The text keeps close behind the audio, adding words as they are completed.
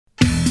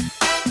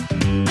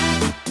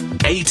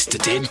8 to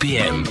 10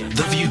 p.m.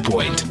 The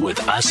Viewpoint with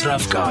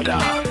Ashraf Garda.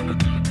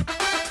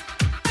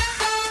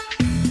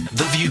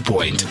 The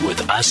Viewpoint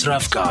with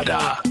Ashraf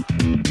Garda.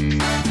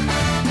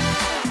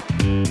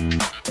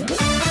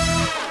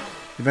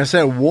 If I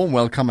say a warm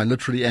welcome, I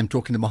literally am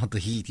talking about the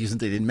heat,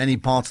 isn't it? In many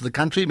parts of the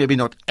country, maybe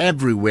not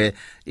everywhere,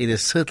 it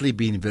has certainly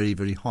been very,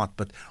 very hot.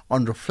 But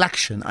on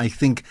reflection, I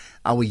think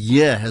our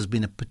year has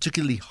been a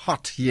particularly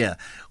hot year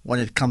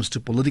when it comes to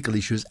political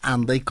issues,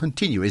 and they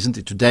continue, isn't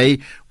it? Today,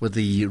 with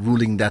the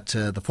ruling that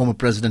the former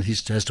president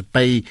has to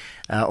pay,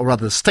 or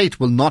rather the state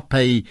will not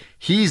pay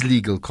his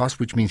legal costs,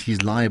 which means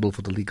he's liable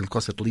for the legal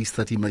costs, at least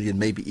 30 million,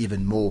 maybe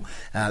even more.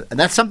 And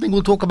that's something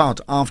we'll talk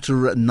about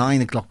after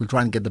 9 o'clock. We'll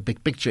try and get the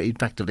big picture,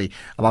 effectively,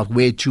 about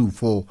where to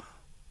for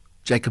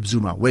Jacob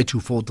Zuma, where to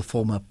for the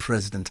former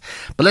president.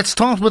 But let's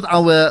start with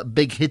our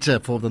big hitter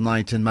for the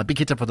night. And my big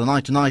hitter for the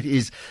night tonight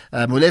is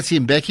Moeletse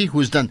Mbeki,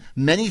 who's done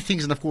many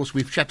things. And of course,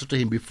 we've chatted to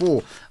him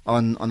before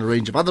on a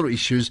range of other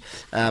issues.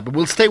 But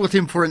we'll stay with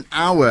him for an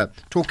hour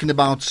talking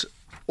about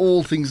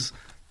all things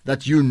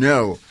that you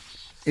know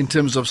in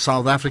terms of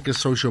South Africa's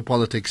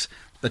socio-politics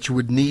that you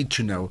would need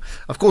to know.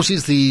 Of course,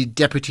 he's the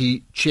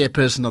deputy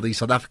chairperson of the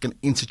South African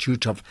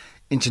Institute of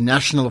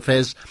International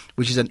Affairs,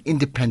 which is an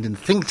independent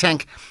think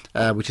tank,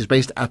 which is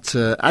based at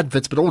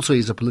Advits, but also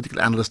he's a political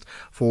analyst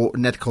for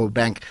Netco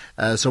Bank.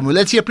 So,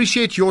 Moeletse,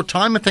 appreciate your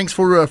time and thanks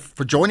for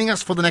joining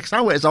us for the next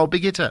hour as our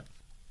big hitter.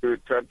 To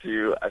talk to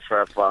you,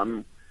 Ashraf.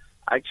 I'm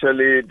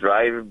actually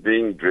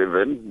being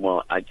driven,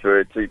 more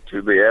accurately,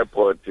 to the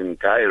airport in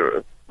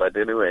Cairo. But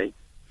anyway,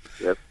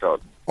 let's talk.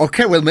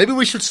 Okay, well, maybe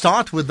we should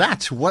start with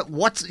that.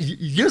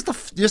 Here's the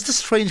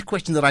strange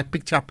question that I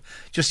picked up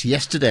just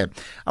yesterday.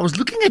 I was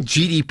looking at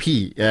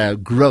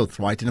GDP growth,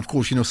 right? And of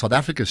course, South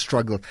Africa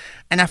struggled.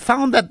 And I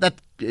found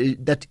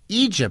that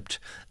Egypt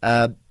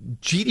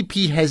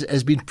GDP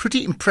has been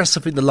pretty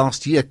impressive in the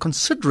last year,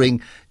 considering,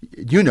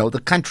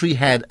 the country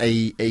had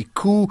a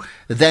coup,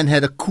 then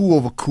had a coup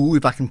over coup,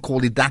 if I can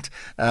call it that.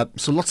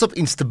 So lots of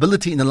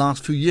instability in the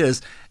last few years,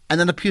 and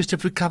then appears to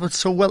have recovered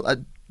so well.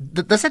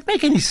 Does that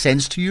make any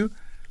sense to you?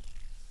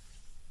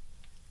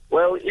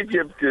 Well,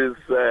 Egypt is,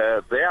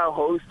 they are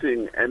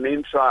hosting an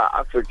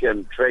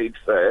intra-African trade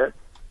fair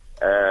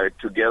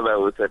together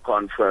with a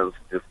conference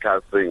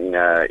discussing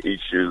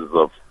issues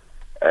of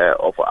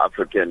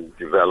African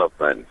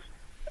development.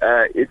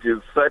 It is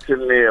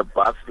certainly a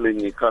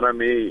bustling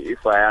economy.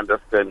 If I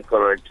understand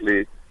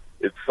correctly,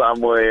 it's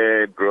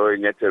somewhere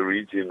growing at a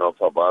region of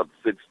about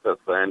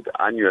 6%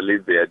 annually,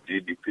 their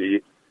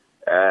GDP,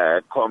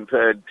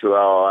 compared to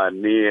our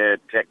near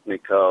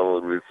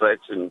technical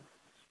recession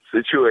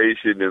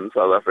situation in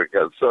South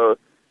Africa. So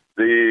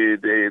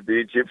the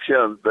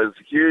Egyptians, there's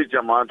a huge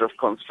amount of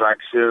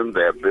construction.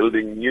 They're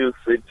building new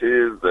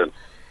cities and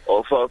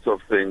all sorts of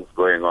things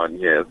going on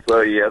here.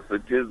 So yes,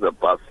 it is a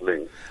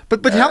bustling.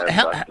 But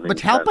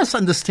help us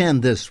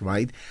understand this,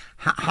 right?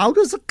 How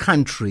does a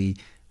country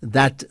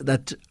that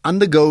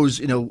undergoes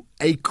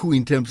a coup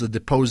in terms of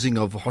deposing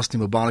of Hosni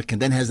Mubarak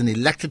and then has an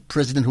elected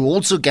president who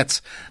also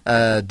gets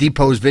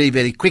deposed very,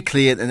 very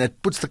quickly, and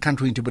that puts the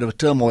country into a bit of a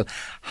turmoil.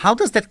 How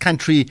does that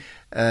country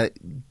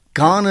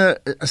garner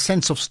a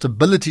sense of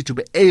stability to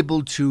be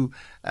able to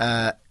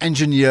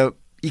engineer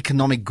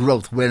economic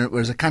growth,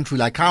 whereas a country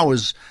like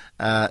ours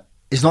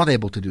is not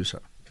able to do so?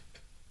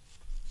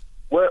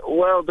 Well,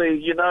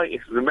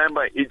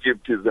 remember,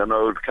 Egypt is an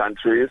old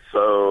country,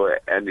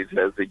 and it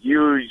has a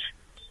huge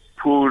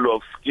pool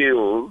of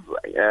skills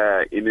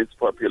in its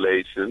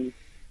population.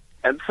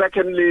 And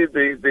secondly,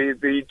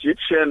 the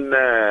Egyptian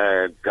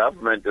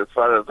government, as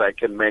far as I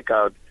can make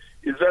out,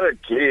 is very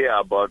clear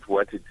about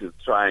what it is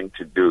trying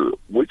to do,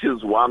 which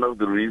is one of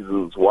the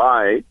reasons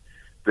why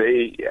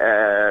they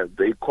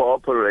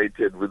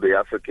cooperated with the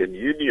African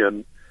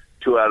Union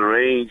to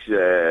arrange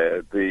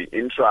the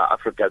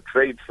intra-Africa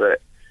trade fair.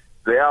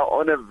 They are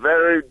on a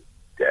very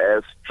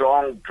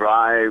strong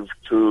drive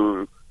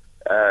to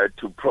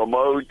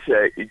promote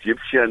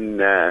Egyptian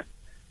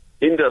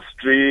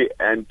industry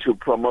and to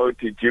promote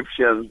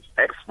Egyptian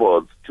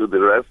exports to the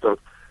rest of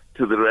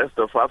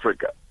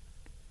Africa.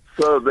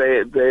 So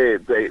they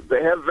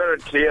have very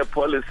clear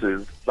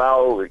policies.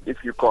 Now,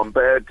 if you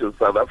compare to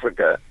South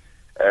Africa,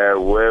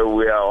 where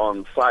we are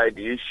on side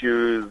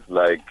issues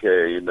like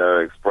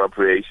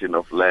expropriation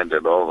of land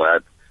and all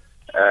that,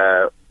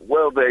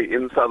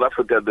 in South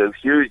Africa there's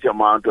huge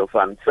amount of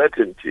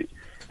uncertainty.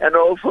 And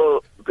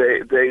also,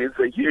 there is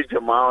a huge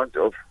amount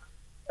of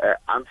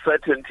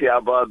uncertainty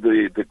about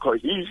the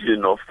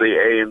cohesion of the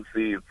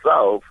ANC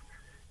itself.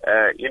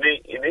 In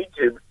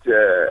Egypt,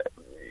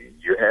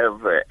 you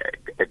have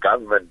a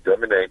government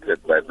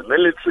dominated by the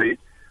military,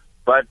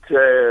 but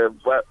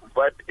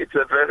it's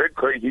a very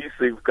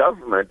cohesive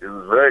government. It's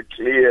a very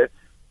clear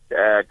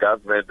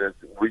government as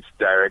which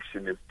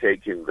direction is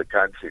taking the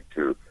country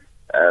to.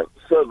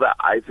 So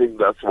I think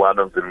that's one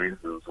of the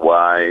reasons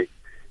why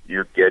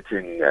you're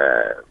getting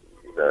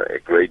a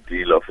great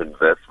deal of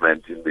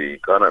investment in the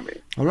economy.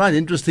 All right,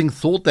 interesting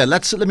thought there.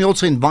 Let me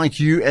also invite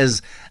you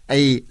as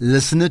a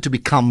listener to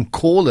become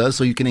caller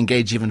so you can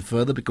engage even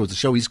further, because the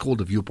show is called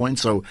The Viewpoint,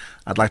 so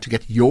I'd like to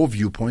get your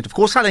viewpoint. Of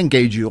course, I'll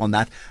engage you on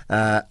that.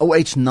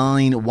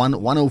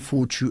 0891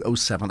 104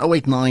 207.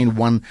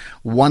 0891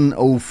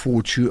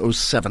 104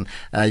 207.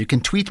 You can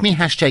tweet me,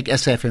 hashtag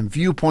SFM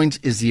Viewpoint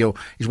is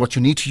what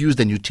you need to use.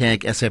 Then you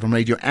tag SFM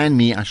Radio and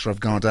me, Ashraf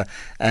Garda.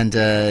 And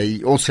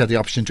you also have the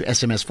option to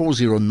SMS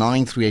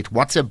 40938.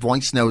 WhatsApp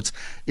voice notes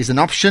is an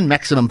option,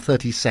 maximum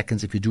 30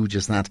 seconds if you do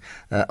just that.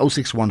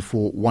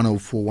 0614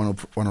 104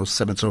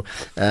 107. So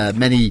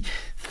many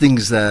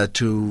things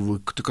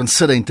to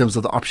consider in terms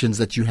of the options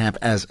that you have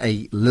as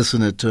a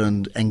listener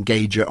turned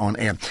engager on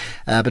air.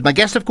 But my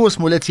guest, of course,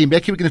 Moeletse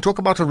Mbeki, we're going to talk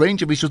about a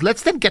range of issues.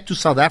 Let's then get to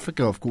South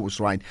Africa, of course,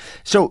 right?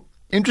 So,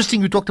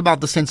 interesting, you talked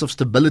about the sense of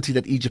stability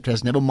that Egypt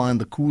has, never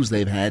mind the coups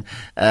they've had.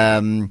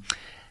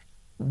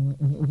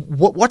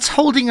 What's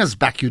holding us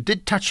back? You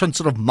did touch on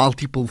sort of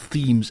multiple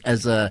themes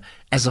as a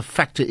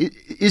factor.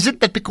 Is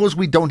it that because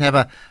we don't have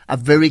a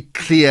very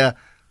clear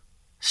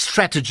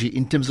strategy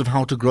in terms of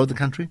how to grow the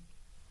country?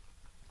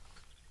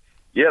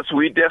 Yes,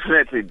 we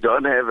definitely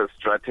don't have a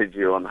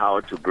strategy on how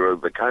to grow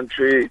the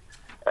country.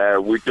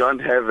 We don't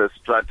have a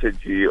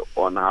strategy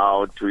on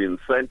how to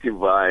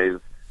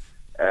incentivize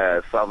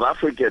South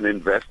African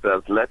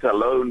investors, let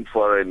alone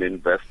foreign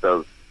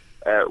investors.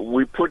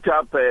 We put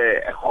up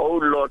a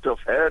whole lot of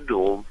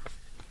hurdles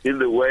in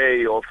the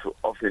way of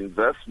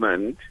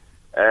investment,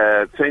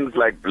 things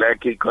like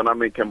black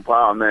economic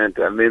empowerment.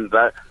 I mean,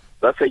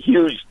 that's a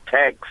huge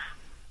tax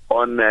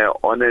on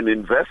an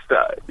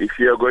investor. If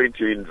you're going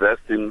to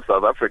invest in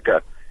South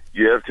Africa,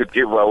 you have to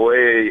give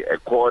away a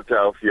quarter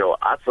of your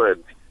asset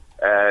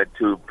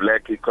to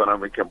black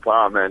economic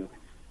empowerment.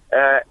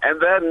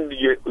 And then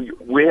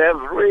we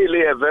have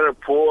really a very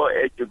poor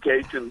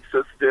education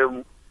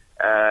system.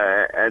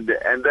 And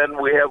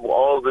then we have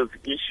all these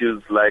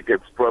issues like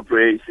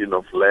expropriation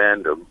of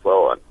land and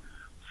so on.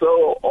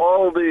 So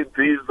all these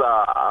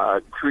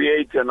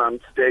create an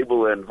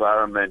unstable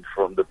environment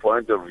from the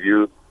point of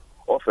view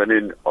of an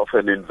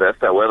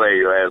investor, whether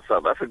you are a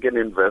South African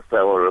investor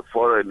or a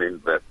foreign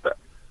investor.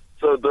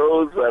 So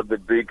those are the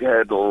big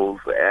hurdles,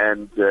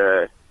 and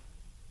then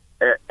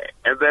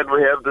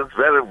we have this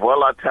very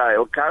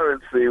volatile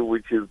currency,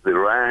 which is the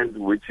rand,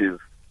 which is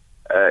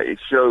it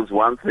shows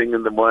one thing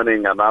in the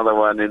morning, another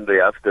one in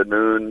the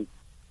afternoon.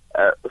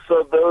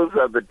 So those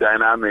are the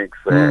dynamics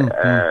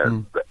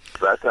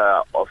that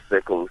are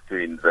obstacles to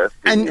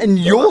investing. And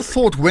your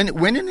thought,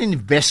 when an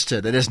investor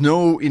that has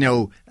no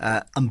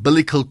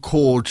umbilical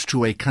cord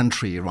to a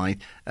country, right?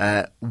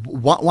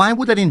 Why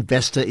would that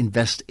investor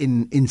invest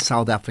in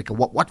South Africa?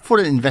 What for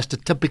an investor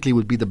typically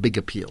would be the big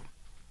appeal?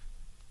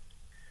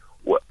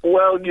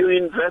 Well, you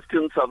invest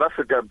in South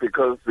Africa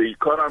because the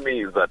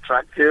economy is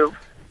attractive.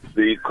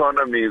 The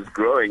economy is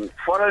growing.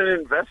 Foreign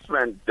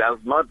investment does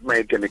not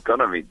make an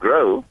economy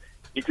grow.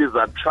 It is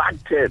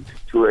attracted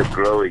to a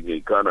growing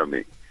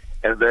economy.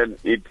 And then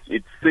it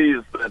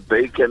sees that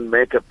they can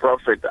make a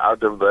profit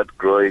out of that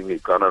growing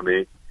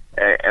economy.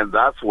 And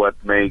that's what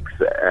makes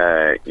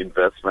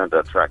investment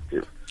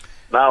attractive.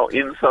 Now,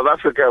 in South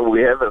Africa,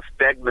 we have a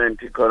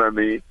stagnant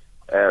economy,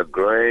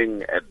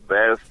 growing at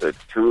best at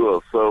 2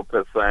 or so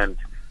 %.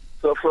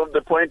 So from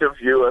the point of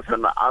view of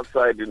an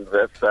outside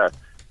investor,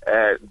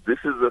 this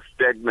is a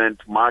stagnant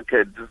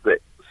market,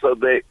 so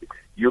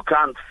you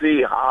can't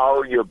see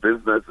how your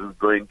business is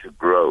going to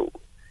grow,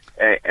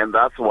 and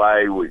that's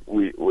why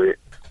we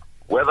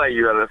whether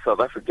you are a South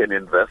African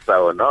investor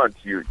or not,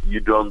 you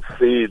don't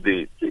see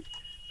the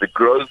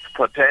growth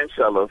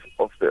potential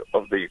of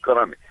the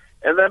economy,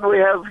 and then we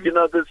have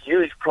these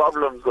huge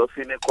problems of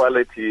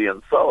inequality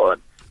and so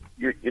on.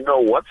 You know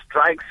what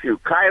strikes you?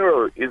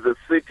 Cairo is a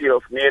city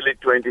of nearly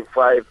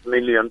 25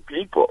 million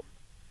people.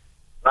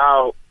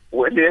 Now,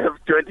 when you have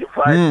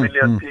 25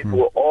 million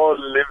people all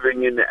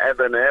living in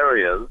urban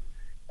areas,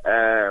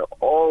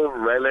 all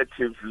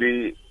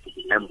relatively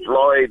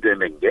employed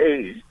and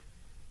engaged,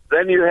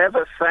 then you have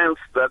a sense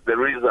that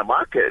there is a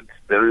market,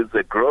 there is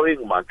a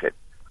growing market.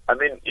 I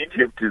mean,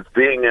 Egypt is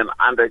building an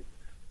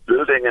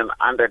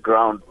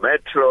underground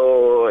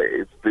metro,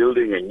 it's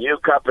building a new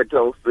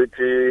capital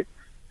city,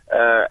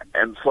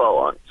 and so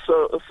on.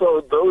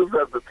 So those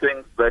are the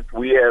things that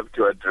we have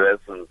to address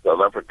in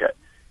South Africa.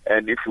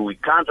 And if we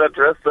can't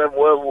address them,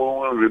 well, we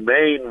will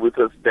remain with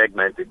a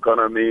stagnant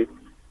economy.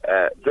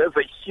 There's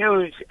a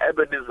huge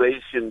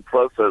urbanization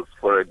process,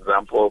 for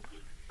example,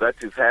 that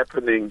is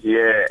happening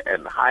here,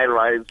 and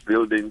high-rise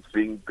buildings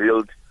being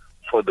built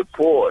for the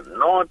poor,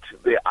 not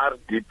the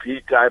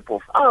RDP type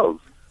of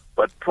house,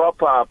 but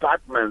proper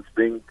apartments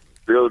being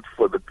built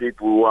for the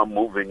people who are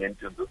moving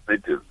into the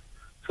cities.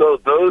 So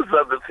those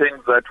are the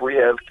things that we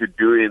have to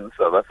do in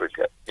South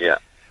Africa. Yeah.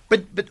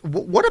 But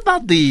what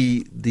about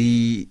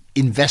the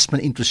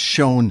investment interest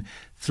shown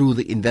through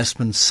the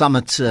investment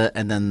summit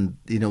and then,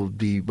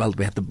 we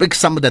have the big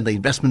summit and the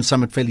investment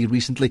summit fairly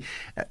recently.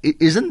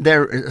 Isn't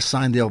there a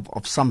sign there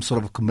of some sort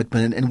of a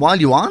commitment? And while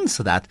you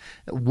answer that,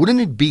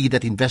 wouldn't it be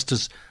that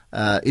investors,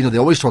 they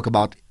always talk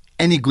about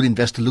any good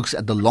investor looks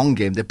at the long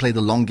game. They play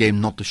the long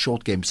game, not the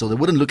short game. So they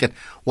wouldn't look at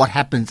what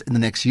happens in the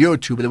next year or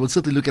two, but they will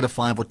certainly look at a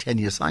 5 or 10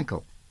 year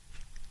cycle.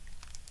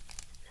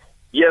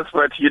 Yes,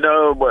 but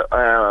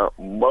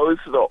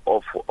most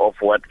of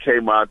what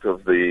came out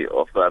of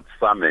that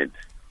summit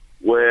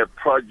were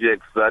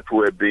projects that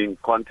were being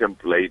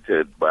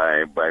contemplated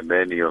by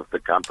many of the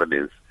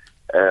companies.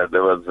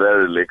 There was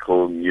very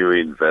little new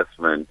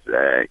investment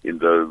in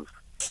those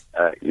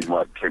in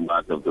what came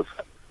out of the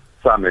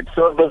summit.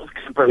 So those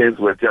companies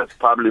were just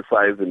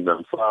publicizing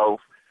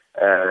themselves,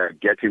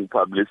 getting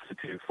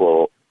publicity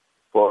for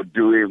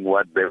doing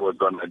what they were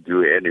going to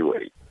do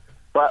anyway.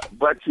 But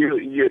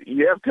you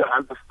have to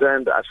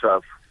understand,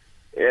 Ashraf,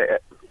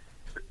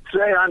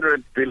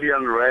 300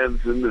 billion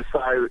rands in the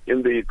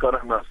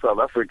economy of South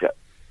Africa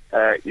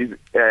is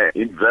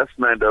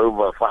investment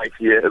over 5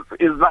 years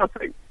is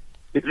nothing.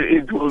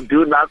 It will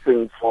do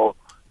nothing to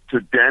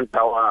dent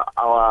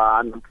our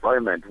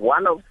unemployment.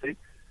 One of the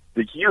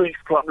huge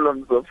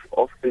problems of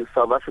the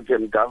South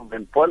African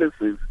government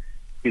policies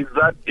is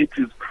that it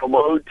is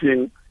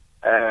promoting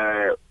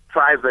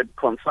private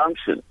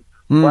consumption.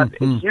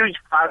 But a huge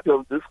part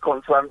of this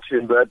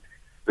consumption that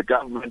the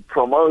government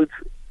promotes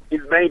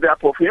is made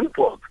up of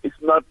imports.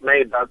 It's not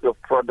made out of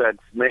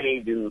products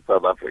made in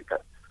South Africa.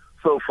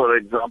 So, for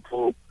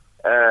example,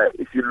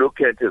 if you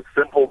look at a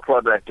simple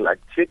product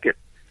like chicken,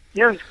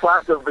 huge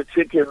part of the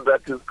chicken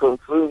that is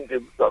consumed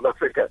in South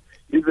Africa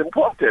is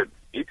imported.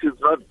 It is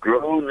not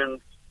grown in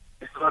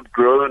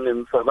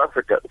South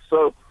Africa.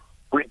 So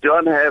we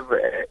don't have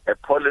a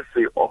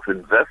policy of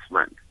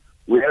investment.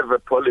 We have a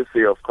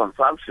policy of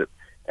consumption.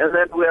 And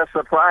then we are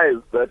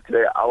surprised that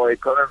our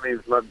economy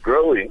is not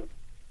growing,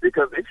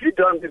 because if you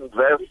don't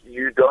invest,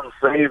 you don't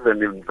save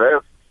and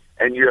invest,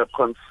 and you are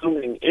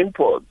consuming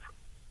imports.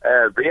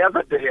 The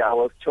other day I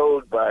was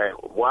told by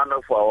one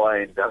of our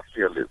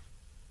industrialists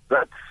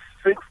that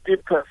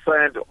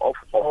 60% of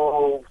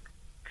all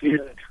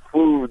tinned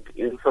food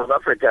in South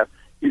Africa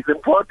is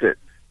imported.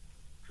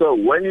 So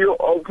when you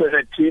open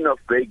a tin of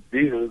baked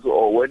beans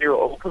or when you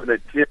open a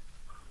tin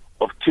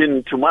of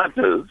tinned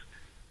tomatoes,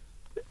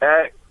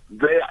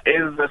 there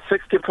is a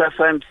 60%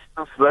 chance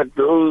that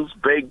those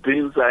baked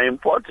beans are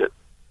imported.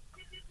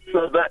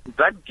 So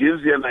that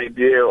gives you an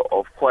idea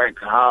of quite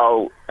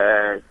how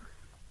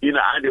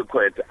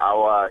inadequate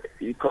our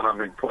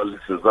economic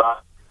policies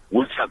are,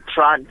 which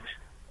attract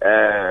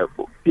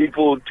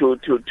people to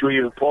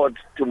import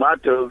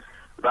tomatoes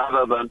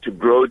rather than to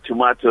grow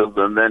tomatoes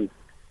and then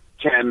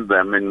can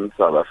them in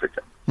South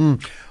Africa.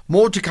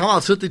 More to come.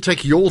 I'll certainly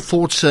take your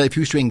thoughts if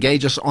you wish to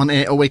engage us on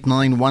air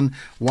 0891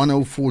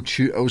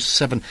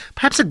 104207.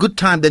 Perhaps a good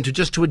time then to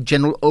just do a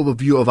general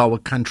overview of our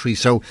country.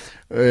 So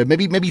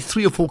maybe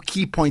 3 or 4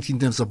 key points in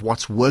terms of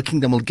what's working,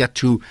 then we'll get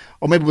to,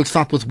 or maybe we'll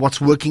start with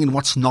what's working and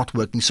what's not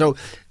working. So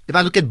if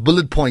I look at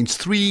bullet points,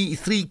 three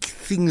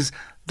things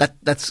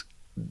that's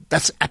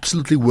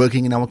absolutely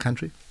working in our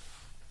country.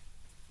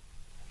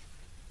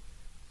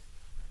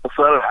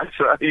 So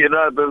actually,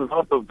 there's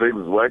lots of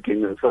things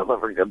working in South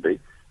Africa.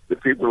 The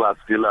people are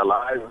still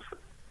alive.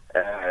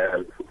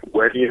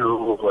 When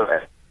you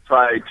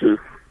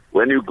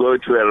when you go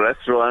to a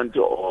restaurant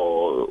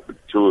or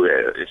to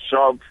a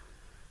shop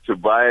to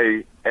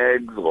buy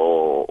eggs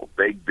or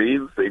baked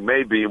beans, they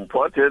may be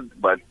imported,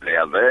 but they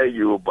are there.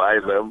 You buy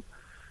them.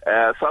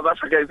 South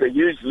Africa is a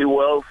hugely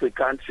wealthy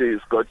country.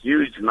 It's got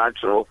huge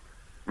natural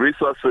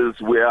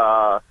resources. We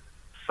are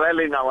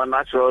selling our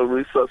natural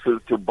resources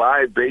to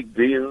buy baked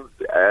beans,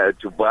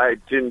 to buy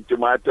tinned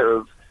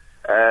tomatoes.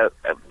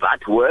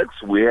 That works.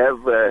 We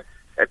have a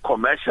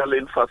commercial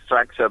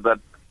infrastructure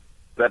that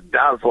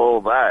does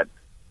all that.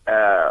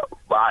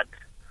 But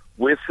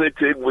we're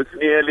sitting with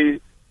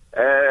nearly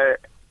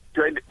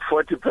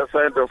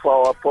 40% of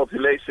our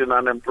population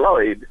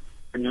unemployed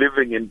and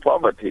living in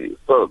poverty.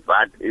 So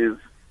that is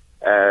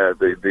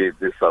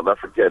the South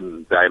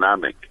African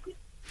dynamic.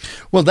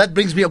 Well, that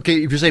brings me,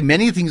 okay, if you say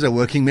many things are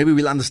working, maybe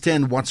we'll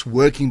understand what's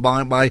working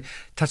by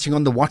touching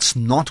on the what's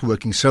not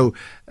working. So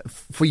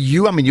for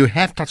you, I mean, you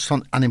have touched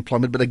on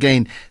unemployment, but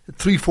again,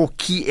 3-4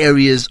 key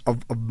areas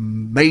of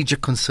major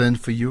concern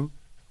for you.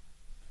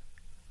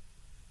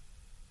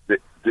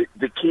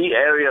 The key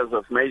areas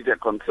of major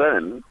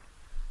concern,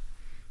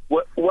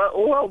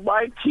 well,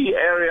 my key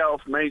area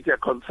of major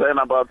concern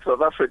about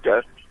South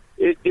Africa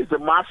is the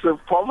massive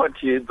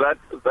poverty that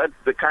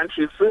the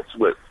country sits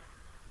with.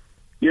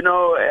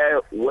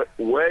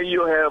 Where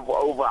you have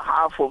over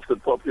half of the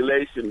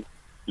population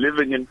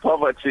living in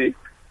poverty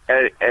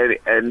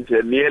and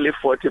nearly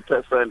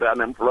 40%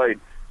 unemployed,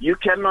 you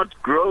cannot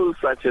grow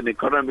such an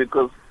economy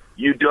because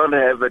you don't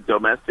have a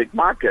domestic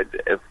market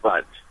as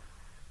such.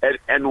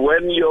 And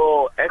when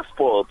your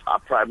exports are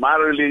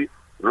primarily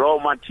raw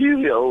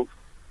materials,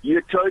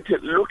 you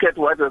look at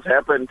what has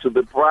happened to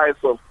the price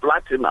of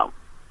platinum.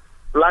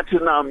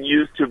 Platinum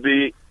used to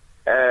be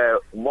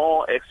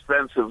more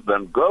expensive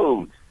than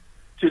gold.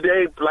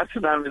 Today,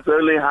 platinum is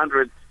only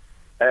 $800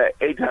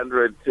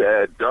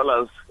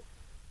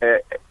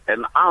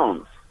 an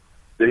ounce.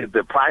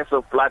 The price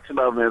of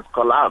platinum has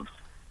collapsed.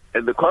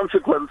 And the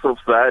consequence of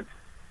that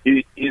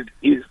is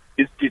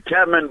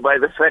determined by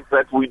the fact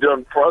that we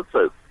don't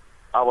process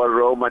our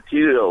raw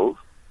materials.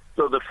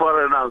 So the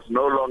foreigners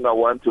no longer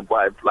want to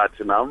buy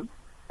platinum,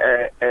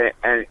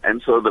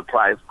 and so the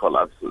price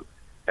collapses.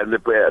 And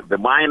the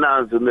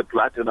miners in the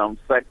platinum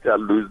sector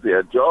lose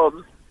their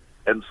jobs,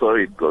 and so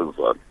it goes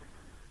on.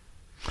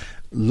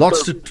 So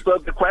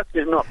the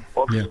question of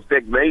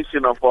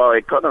stagnation of our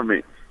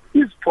economy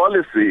is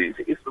policy.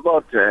 It's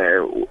not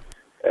a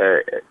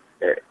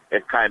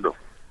kind of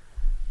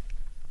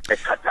a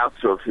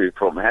catastrophe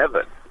from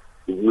heaven.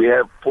 We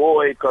have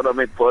poor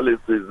economic policies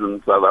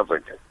in South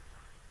Africa.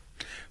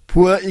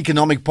 Poor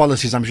economic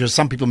policies. I'm sure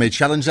some people may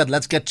challenge that.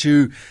 Let's get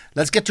to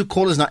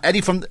callers now.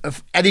 Eddie from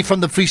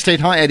the Free State.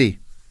 Hi, Eddie.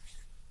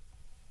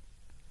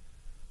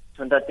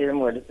 You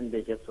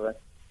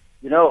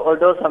know,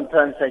 although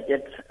sometimes I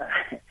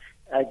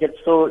get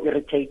so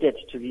irritated,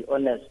 to be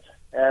honest.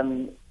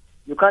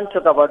 You can't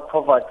talk about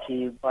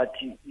poverty, but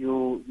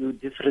you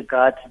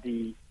disregard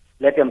the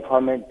black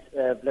empowerment.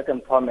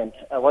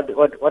 What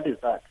is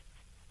that?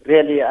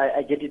 Really,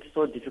 I get it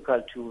so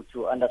difficult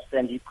to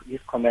understand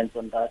his comments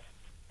on that.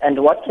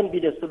 And what can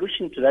be the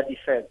solution to that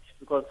effect?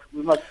 Because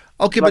we must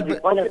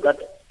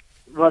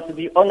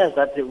be honest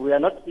that we are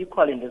not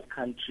equal in this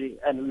country,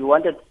 and we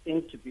wanted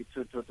things to be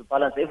to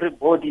balance.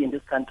 Everybody in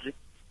this country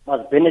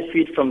must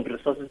benefit from the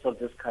resources of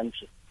this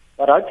country.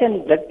 But how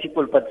can black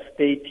people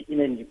participate in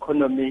an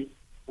economy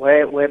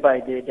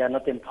whereby they are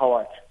not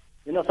empowered?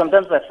 You know,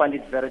 sometimes I find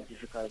it very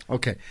difficult.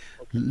 Okay.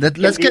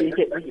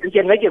 You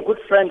can make a good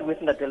friend with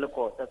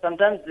Nadeloko.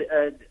 Sometimes,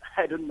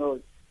 I don't know,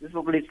 this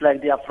people is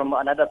like they are from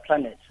another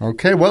planet.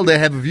 Okay, well, they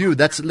have a view.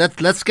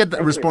 Let's get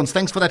a response.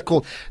 Thanks for that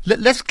call.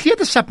 Let's clear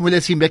this up,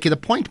 Moeletse Mbeki. The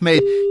point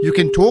made, you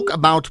can talk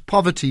about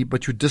poverty,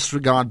 but you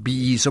disregard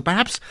BE. So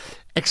perhaps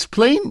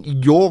explain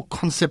your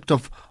concept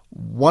of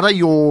what are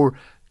your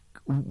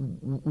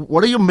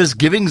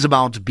misgivings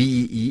about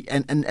BEE,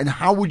 and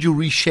how would you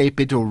reshape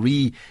it or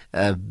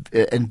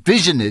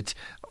envision it,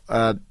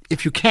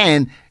 if you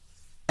can,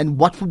 and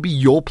what would be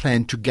your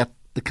plan to get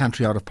the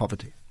country out of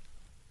poverty?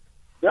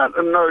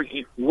 No,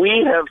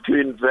 we have to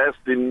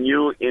invest in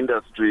new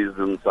industries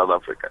in South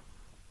Africa.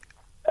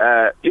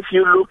 If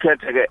you look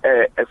at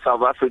a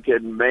South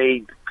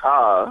African-made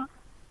car,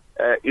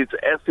 it's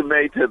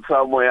estimated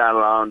somewhere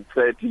around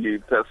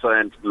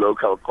 30%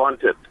 local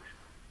content.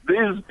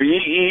 These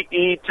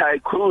BEE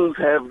tycoons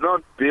have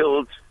not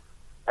built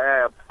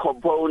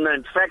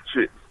component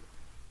factories.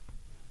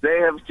 They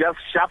have just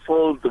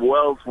shuffled the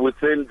wealth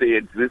within the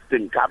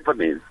existing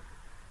companies,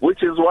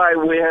 which is why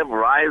we have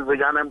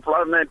rising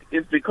unemployment.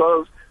 It's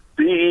because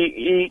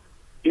BEE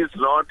is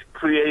not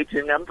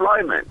creating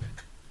employment.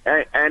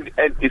 And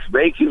it's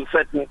making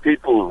certain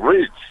people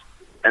rich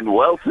and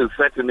wealthy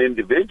certain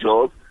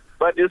individuals,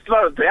 but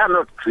they are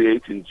not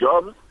creating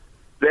jobs.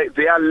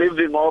 They are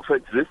living off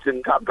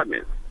existing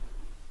companies.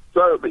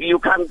 So you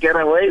can't get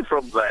away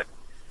from that.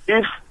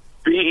 If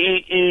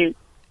BEE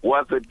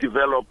was a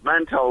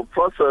developmental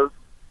process,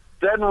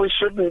 then we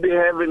shouldn't be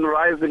having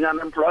rising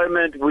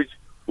unemployment, which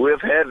we've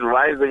had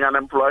rising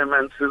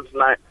unemployment since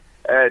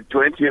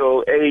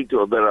 2008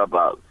 or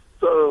thereabouts.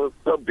 So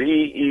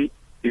BEE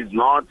is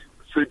not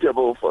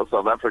suitable for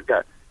South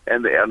Africa.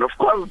 And of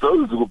course,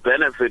 those who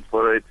benefit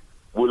for it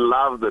will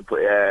love the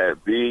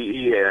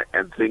BEE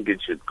and think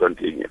it should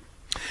continue.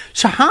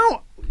 So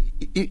how,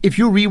 if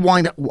you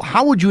rewind,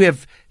 how would you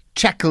have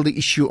tackled the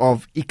issue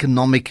of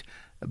economic,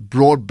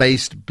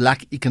 broad-based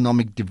black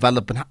economic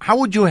development? How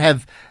would you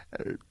have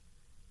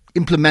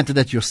implemented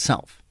that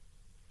yourself?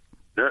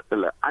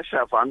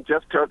 Ashraf, I'm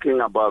just talking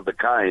about the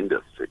car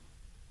industry.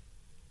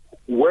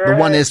 The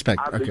one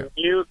aspect, okay.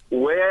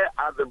 Where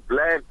are the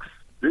blacks,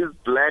 these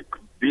black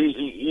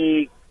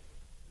BEE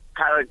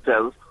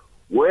characters,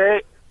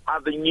 where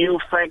are the new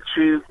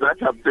factories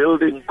that are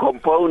building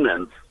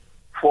components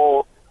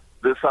for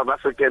the South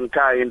African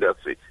car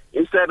industry?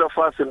 Instead of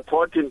us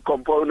importing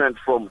components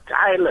from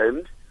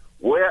Thailand,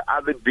 where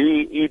are the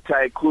BEE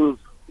tycoons?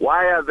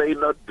 Why are they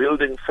not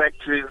building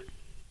factories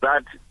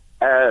that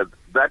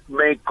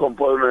make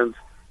components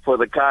for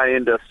the car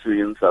industry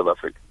in South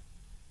Africa?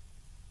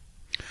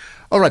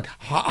 All right.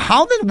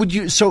 How then would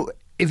you... So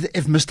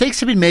if mistakes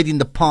have been made in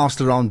the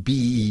past around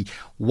BEE,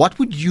 what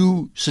would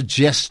you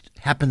suggest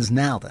happens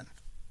now then?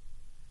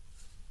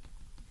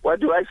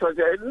 What do I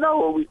suggest?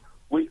 No,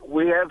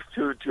 we have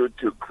to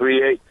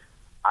create...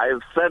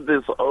 I've said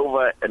this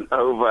over and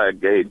over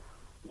again.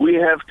 We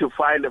have to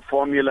find a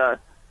formula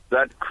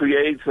that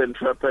creates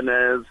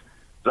entrepreneurs,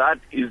 that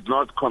is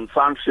not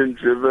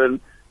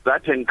consumption-driven,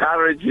 that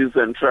encourages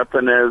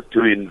entrepreneurs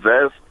to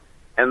invest,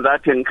 and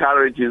that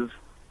encourages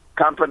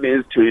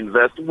companies to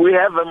invest. We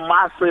have a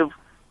massive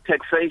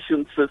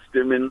taxation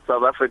system in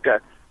South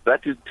Africa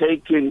that is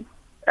taking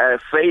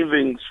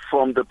savings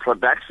from the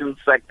production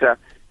sector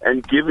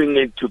and giving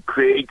it to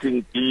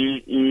creating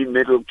BE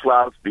middle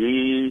class,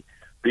 BE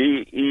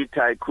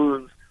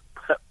tycoons,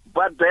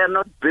 but they're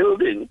not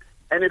building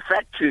any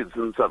factories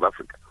in South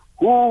Africa.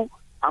 Who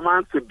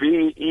amongst the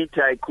BE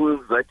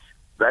tycoons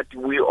that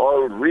we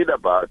all read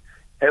about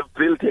have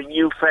built a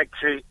new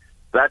factory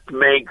that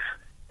makes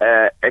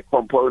a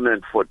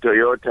component for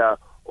Toyota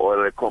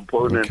or a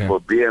component for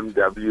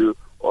BMW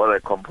or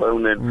a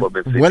component for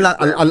the city? Well,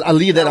 I'll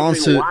leave that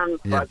answer.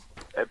 But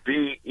a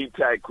BE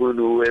tycoon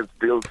who has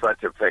built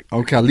such a factory.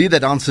 Okay, I'll leave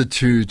that answer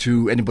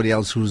to anybody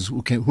else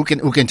who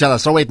can tell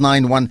us.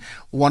 0891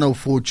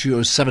 104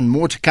 207.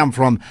 More to come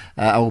from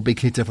our big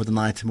hitter for the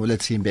night,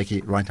 Moeletse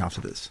Mbeki, right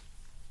after this.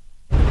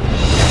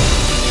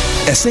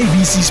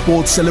 SABC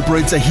Sports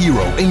celebrates a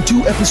hero in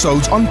 2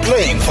 episodes on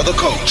Playing for the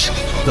Coach.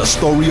 The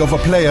story of a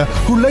player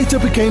who later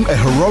became a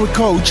heroic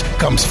coach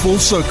comes full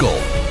circle.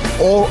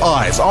 All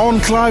eyes are on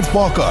Clive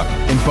Barker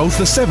in both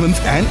the 7th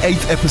and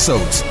 8th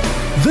episodes.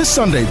 This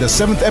Sunday, the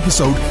 7th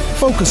episode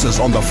focuses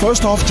on the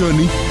first half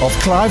journey of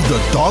Clive the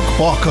Dog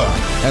Barker,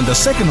 and the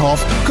second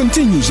half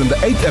continues in the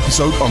 8th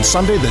episode on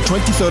Sunday, the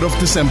 23rd of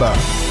December.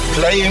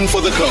 Playing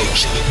for the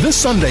Coach, this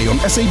Sunday on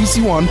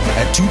SABC1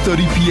 at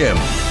 2:30 p.m.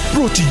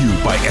 Brought to you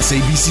by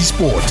SABC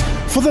Sport,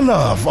 for the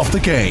love of the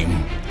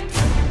game.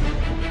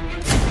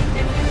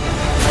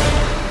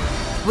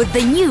 With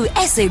the new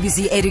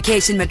SABC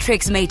Education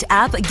Matrics Mate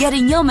app,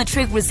 getting your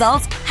matric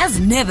results has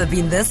never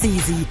been this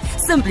easy.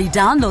 Simply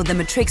download the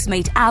Matrics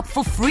Mate app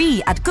for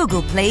free at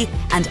Google Play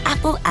and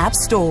Apple App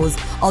Stores.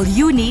 All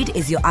you need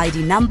is your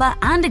ID number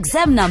and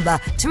exam number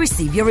to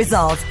receive your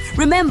results.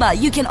 Remember,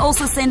 you can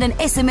also send an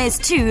SMS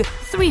to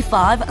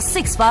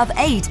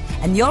 35658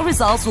 and your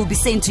results will be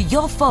sent to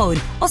your phone,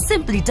 or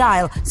simply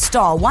dial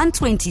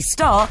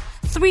 *120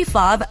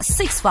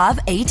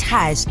 *35658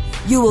 hash.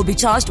 You will be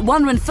charged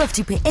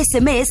R1.50 per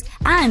SMS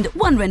and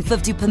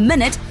R1.50 per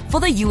minute for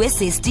the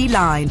USSD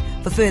line.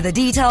 For further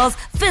details,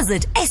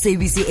 visit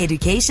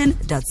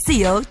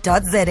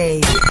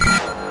sabceducation.co.za.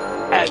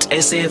 At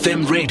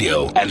SAFM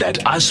Radio and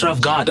at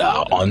Ashraf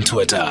Garda on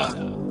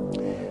Twitter.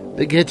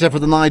 Big hitter for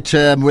the night,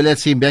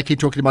 Moeletse Mbeki,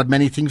 talking about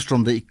many things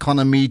from the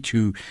economy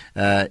to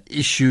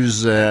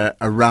issues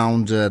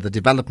around the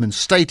development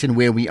state and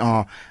where we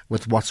are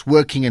with what's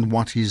working and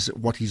what is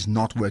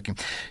not working.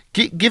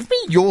 Give me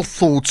your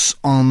thoughts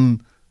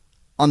on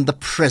the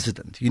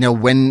president. You know,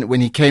 when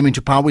he came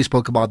into power, we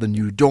spoke about the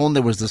new dawn.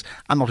 There was this,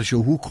 I'm not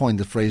sure who coined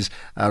the phrase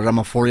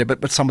Ramaphoria,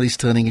 but somebody's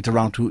turning it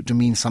around to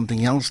mean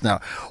something else now.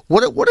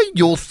 What are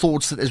your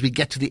thoughts that as we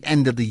get to the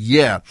end of the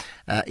year,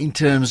 in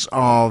terms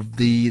of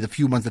the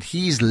few months that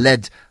he's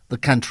led the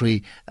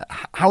country,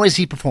 how has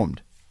he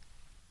performed?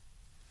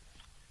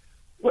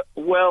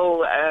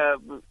 Well,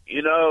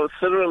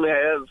 Cyril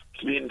has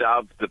cleaned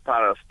up the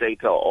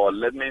parastatal, or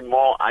let me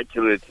more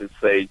accurately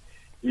say,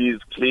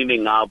 he's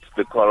cleaning up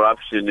the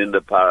corruption in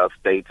the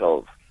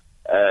parastatals.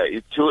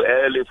 It's too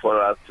early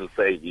for us to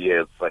say he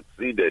has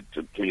succeeded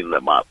to clean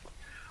them up.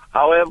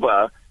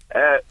 However,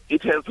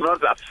 it has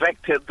not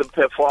affected the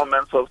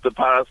performance of the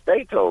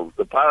parastatals.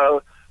 The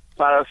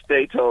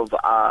parastatals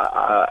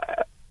are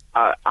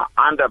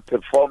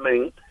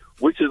underperforming,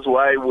 which is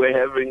why we're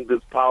having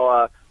this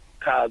power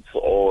cuts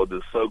or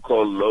the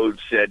so-called load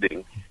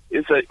shedding.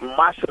 It's a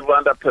massive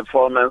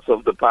underperformance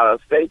of the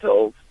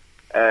parastatals.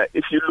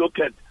 If you look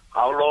at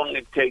how long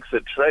it takes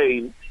a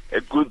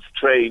goods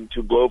train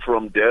to go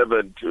from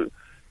Durban to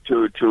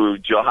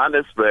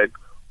Johannesburg,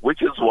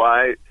 which is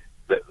why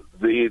the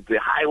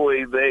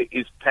highway there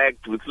is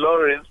packed with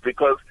lorries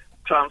because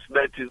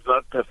Transnet is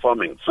not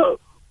performing. So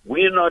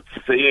we're not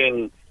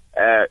seeing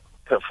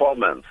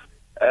performance.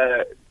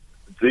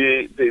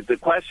 The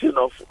question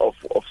of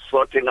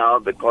sorting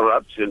out the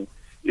corruption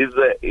is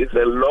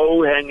a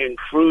low-hanging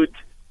fruit,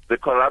 the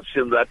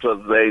corruption that was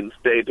there in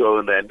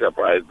state-owned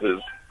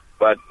enterprises.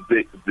 But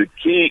the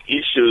key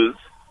issues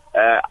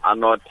are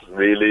not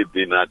really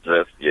been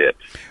addressed yet.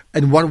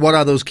 And what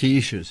are those key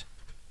issues?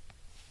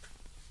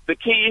 The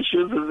key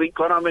issues is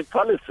economic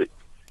policy.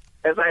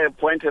 As I have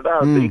pointed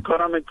out, the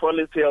economic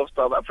policy of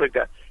South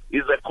Africa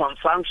is a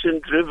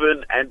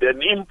consumption-driven and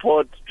an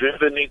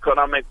import-driven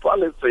economic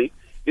policy.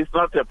 It's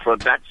not a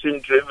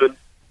production-driven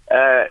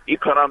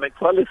economic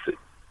policy.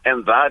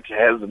 And that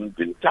hasn't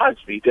been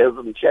touched. It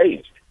hasn't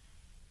changed.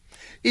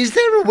 Is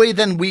there a way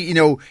then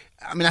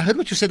I heard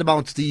what you said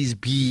about these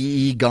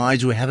BE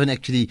guys who haven't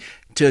actually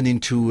turned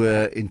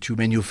into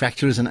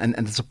manufacturers, and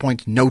that's a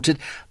point noted.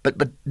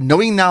 But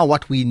knowing now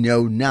what we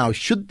know now,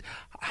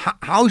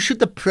 how should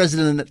the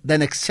president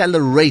then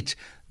accelerate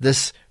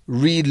this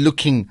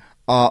re-looking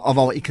of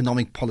our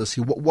economic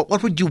policy?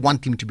 What would you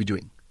want him to be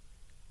doing?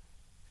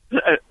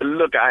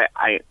 Look,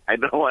 I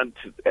don't want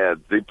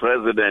the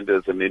president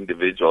as an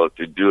individual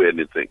to do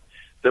anything.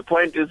 The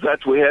point is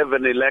that we have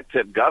an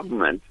elected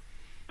government.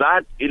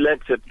 That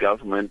elected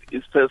government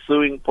is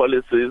pursuing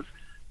policies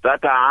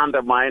that are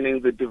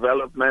undermining the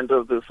development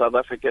of the South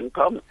African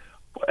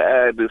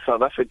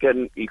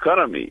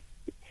economy,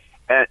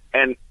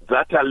 and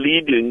that are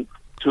leading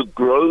to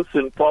growth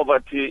in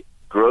poverty,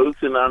 growth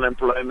in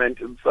unemployment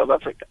in South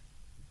Africa.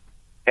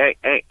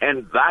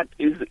 And that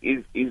is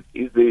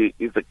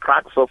the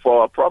crux of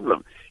our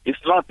problem.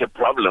 It's not a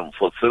problem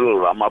for Cyril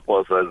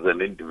Ramaphosa as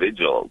an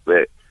individual.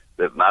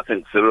 There's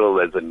nothing Cyril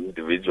as an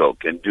individual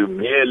can do.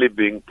 Merely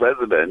being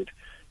president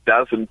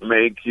doesn't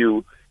make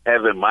you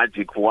have a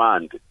magic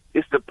wand.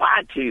 It's the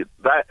party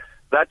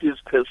that is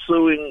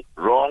pursuing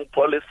wrong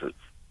policies.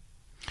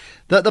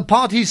 The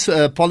party's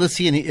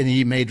policy, and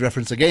he made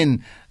reference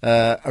again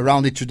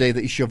around it today,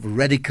 the issue of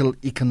radical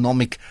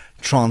economic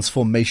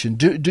transformation.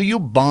 Do you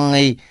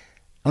buy,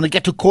 I want to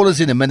get to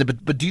callers in a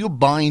minute, but do you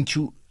buy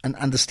into an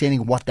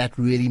understanding what that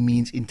really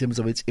means in terms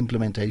of its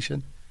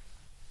implementation?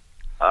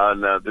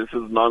 No, this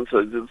is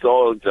nonsense. It's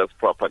all just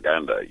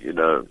propaganda,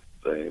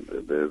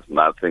 There's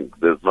nothing,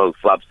 there's no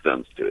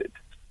substance to it.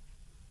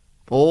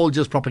 All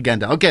just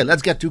propaganda. Okay,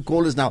 let's get to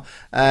callers now.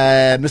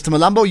 Mr.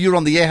 Malambo, you're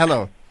on the air.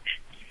 Hello.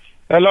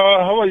 Hello,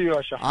 how are you,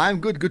 Asha? I'm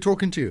good. Good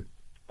talking to you.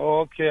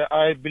 Okay,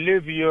 I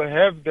believe you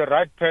have the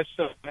right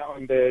person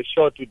on the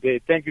show today.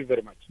 Thank you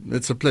very much.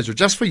 It's a pleasure.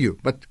 Just for you,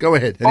 but go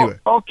ahead anyway.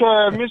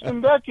 Okay, Mr.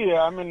 Mbeki,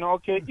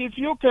 if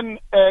you can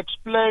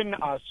explain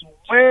us,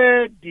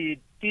 where did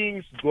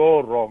things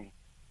go wrong?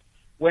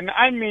 If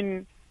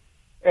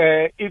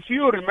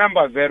you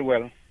remember very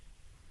well,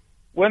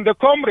 when the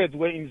comrades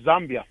were in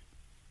Zambia,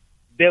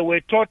 they were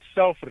taught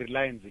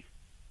self-reliance.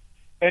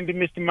 And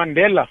Mr.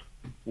 Mandela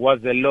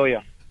was a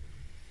lawyer.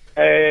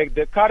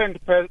 The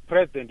current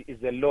president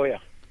is a lawyer.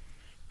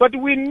 But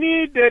we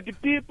needed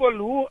people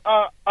who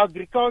are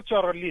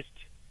agriculturalists,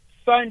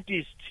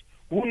 scientists,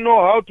 who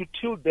know how to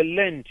till the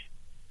land.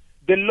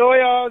 The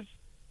lawyers,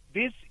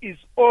 this is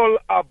all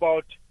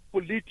about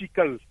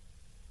political.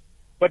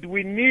 But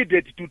we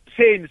needed to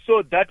train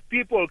so that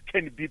people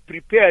can be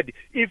prepared.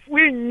 If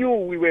we knew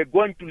we were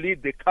going to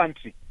lead the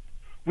country,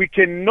 we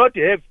cannot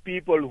have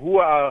people who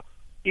are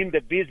in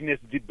the business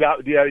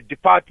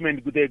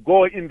department, they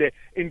go in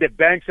the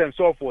banks and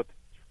so forth.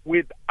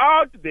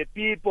 Without the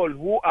people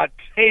who are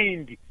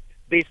trained,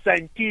 the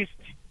scientists,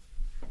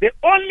 the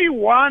only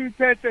one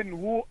person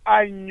who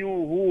I knew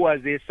who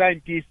was a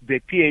scientist, the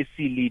PAC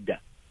leader.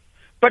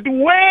 But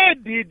where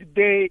did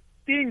the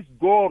things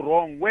go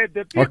wrong? Were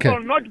the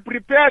people not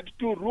prepared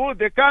to rule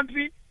the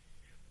country?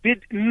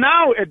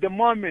 Now at the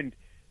moment,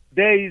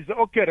 there is,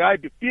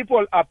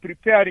 people are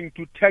preparing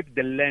to take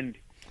the land.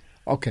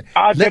 Okay,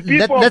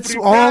 let's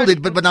hold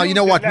it. But now, you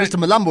know what, Mr.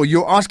 Malambo,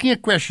 you're asking a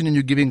question and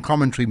you're giving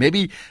commentary.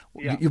 Maybe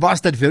you've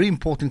asked that very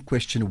important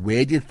question,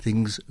 where did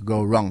things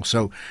go wrong?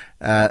 So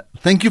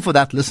thank you for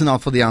that. Listen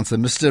out for the answer.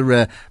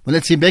 Mr.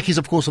 Moeletse Mbeki is,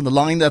 of course, on the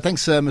line.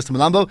 Thanks, Mr.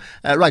 Malambo.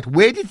 Right,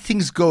 where did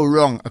things go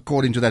wrong,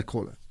 according to that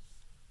caller?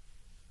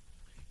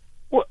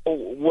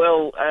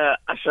 Well,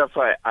 Ashraf,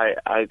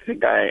 I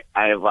think I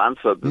have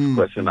answered this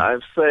question.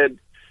 I've said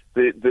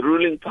the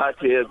ruling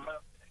party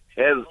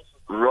has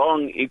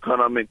wrong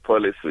economic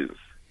policies,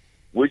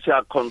 which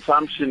are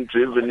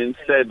consumption-driven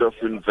instead of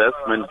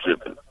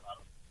investment-driven,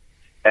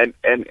 and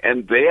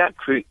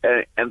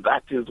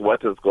that is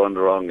what has gone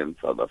wrong in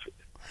South Africa.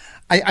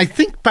 I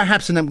think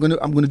perhaps, and I'm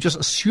going to just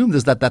assume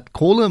this, that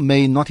caller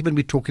may not even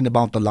be talking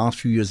about the last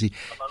few years. He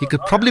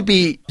could probably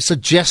be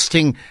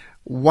suggesting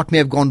what may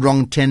have gone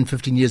wrong 10,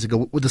 15 years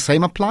ago. Would the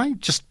same apply?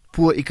 Just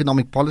poor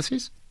economic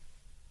policies?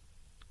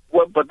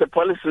 Well, but the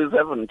policies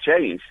haven't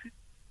changed.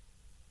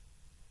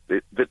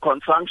 The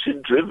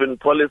consumption-driven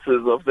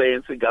policies of the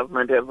ANC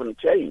government haven't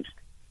changed.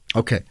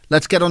 Okay,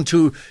 let's get on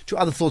to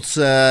other thoughts.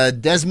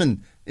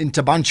 Desmond in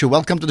Tabancho,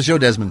 welcome to the show,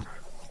 Desmond.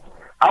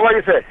 How are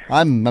you, sir?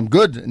 I'm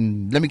good,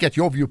 and let me get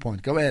your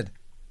viewpoint. Go ahead.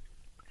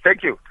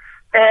 Thank you.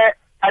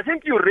 I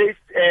think you raised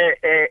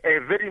a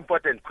very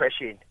important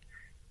question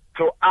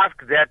to ask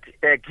that,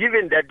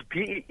 given that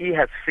BEE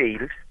has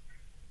failed,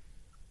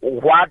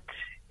 what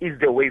is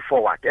the way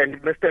forward?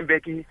 And Mr.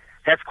 Mbeki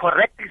has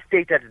correctly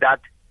stated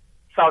that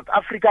South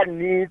Africa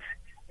needs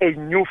a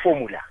new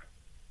formula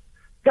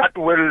that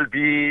will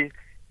be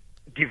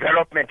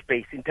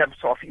development-based in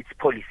terms of its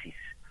policies.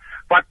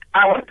 But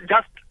I want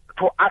just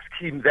to ask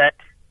him that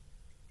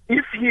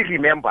if he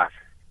remembers,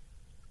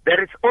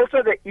 there is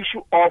also the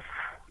issue of,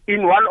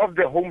 in one of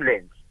the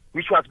homelands,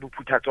 which was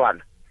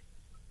Buputatswana,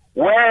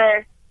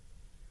 where,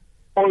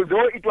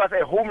 although it was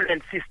a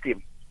homeland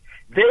system,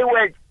 they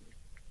were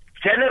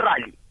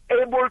generally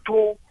able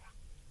to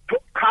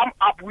come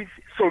up with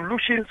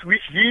solutions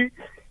which he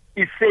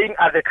is saying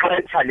are the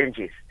current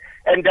challenges.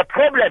 And the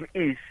problem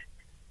is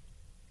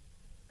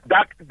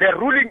that the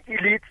ruling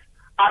elites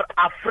are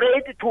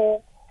afraid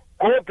to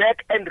go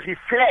back and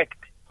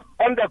reflect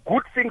on the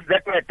good things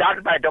that were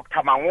done by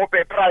Dr.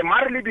 Mangope,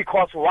 primarily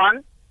because,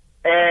 one,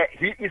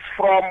 he is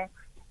from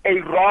a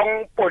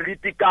wrong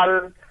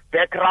political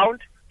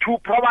background, two,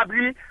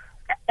 probably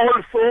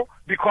also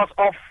because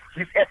of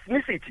his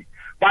ethnicity.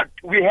 But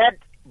we had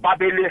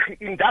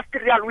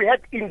we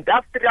had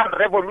industrial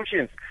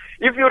revolutions.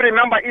 If you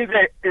remember in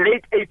the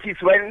late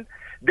 80s when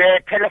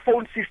the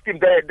telephone system,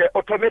 the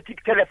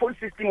automatic telephone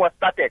system was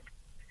started,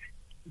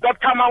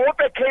 Dr.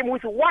 Mangope came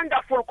with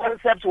wonderful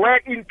concepts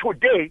wherein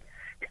today,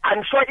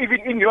 I'm sure even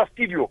in your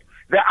studio,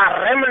 there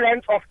are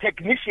remnants of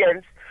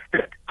technicians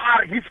that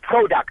are his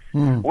products,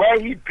 where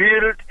he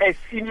built a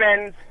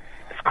Siemens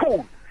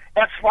school,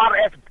 as far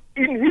as,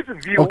 in his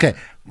view,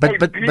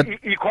 but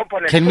BEE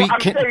component.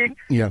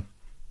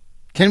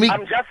 Can we?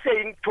 I'm just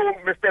saying to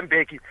Mr.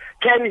 Mbeki,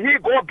 can he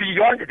go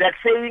beyond that,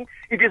 saying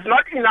it is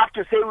not enough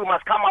to say we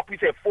must come up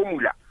with a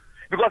formula?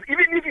 Because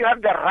even if you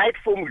have the right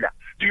formula,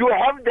 do you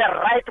have the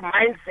right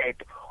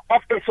mindset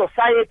of a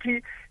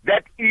society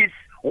that is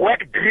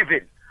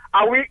work-driven?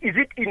 Is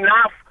it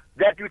enough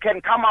that we can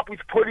come up with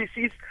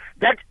policies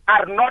that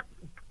are not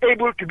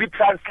able to be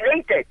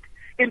translated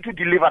into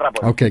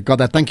deliverables? Okay, got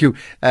that. Thank you.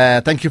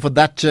 Thank you for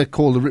that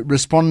call.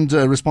 Respond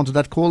to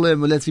that call.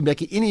 Moeletse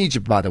Mbeki in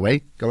Egypt, by the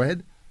way. Go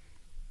ahead.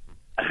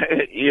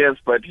 Yes,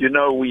 but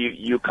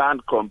you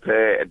can't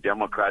compare a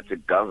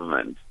democratic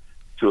government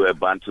to a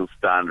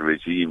Bantustan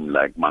regime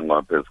like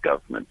Mangwape's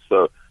government.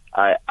 So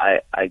I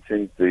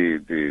think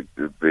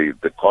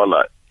the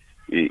caller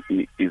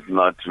is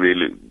not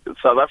really.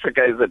 South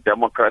Africa is a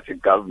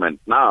democratic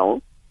government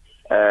now.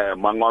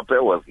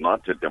 Mangwape was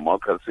not a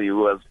democracy. He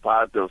was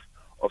part of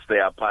the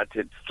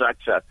apartheid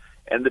structure,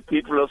 and the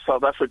people of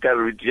South Africa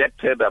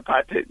rejected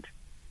apartheid,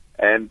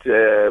 and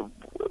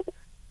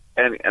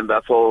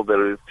that's all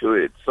there is to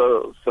it.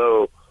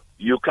 So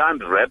you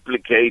can't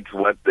replicate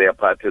what the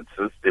apartheid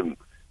system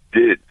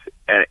did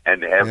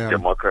and have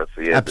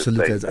democracy.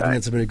 Absolutely, I think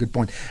that's a very good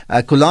point.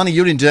 Kulani,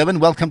 you're in Durban.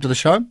 Welcome to the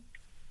show.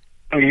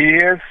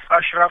 Yes,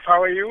 Ashraf,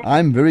 how are you?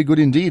 I'm very good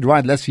indeed.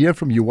 Right, let's hear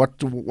from you. What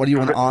do you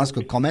want to ask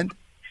or comment?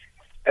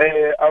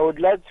 I would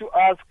like to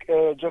ask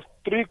just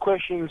 3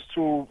 questions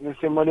to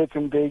Mr. Moeletse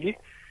Mbeki.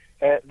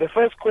 The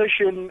first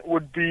question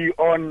would be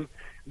on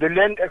the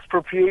land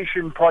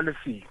expropriation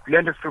policy,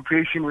 land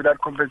expropriation without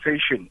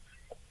compensation.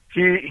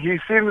 He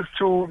seems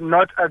to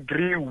not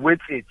agree with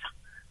it.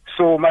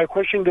 So my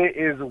question there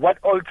is, what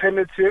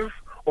alternative,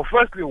 or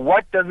firstly,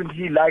 what doesn't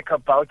he like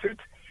about it,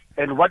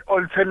 and what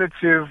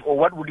alternative or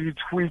what would he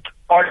tweak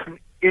on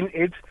in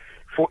it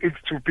for it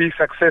to be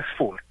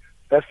successful?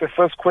 That's the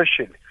first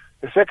question.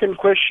 The second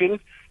question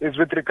is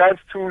with regards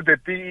to the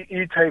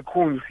BEE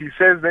tycoons. He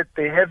says that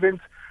they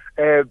haven't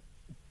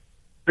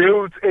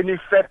built any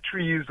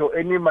factories or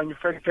any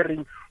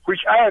manufacturing,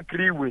 which I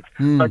agree with.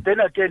 But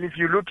then again, if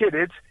you look at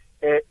it,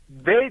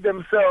 they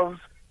themselves,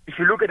 if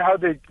you look at how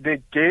they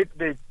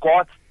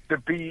got the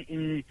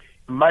BEE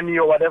money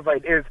or whatever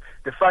it is,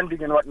 the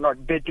funding and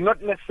whatnot, they do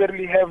not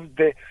necessarily have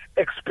the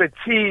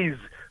expertise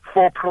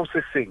for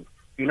processing.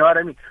 You know what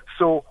I mean?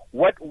 So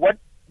what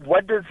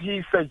does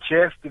he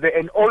suggest there?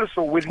 And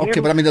also with him...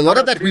 Okay, but I mean, a lot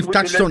of that we've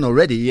touched on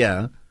already,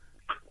 yeah.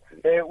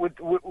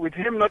 With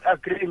him not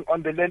agreeing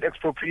on the land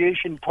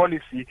expropriation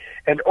policy,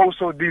 and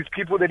also these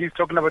people that he's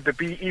talking about, the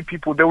BEE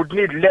people, they would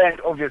need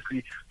land,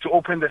 obviously, to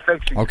open the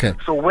factory. Okay.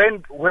 So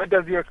where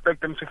does he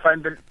expect them to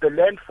find the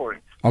land for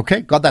it?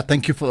 Okay, got that.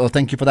 Thank you for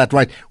that.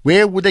 Right,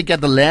 where would they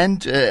get the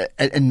land?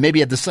 And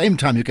maybe at the same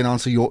time, you can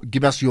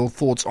give us your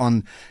thoughts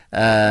on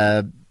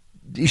the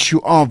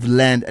issue of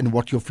land and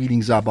what your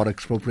feelings are about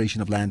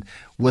expropriation of land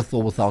with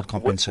or without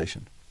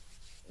compensation.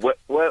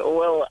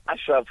 Well,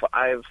 Ashraf,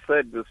 I've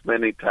said this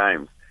many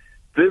times.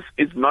 This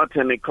is not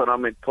an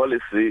economic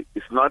policy.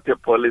 It's not a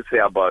policy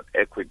about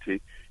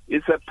equity.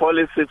 It's a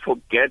policy for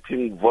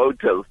getting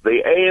voters.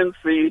 The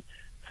ANC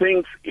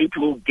thinks it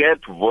will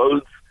get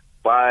votes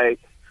by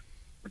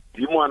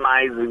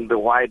demonizing the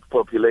white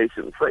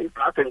population. So it's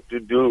nothing to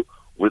do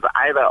with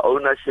either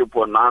ownership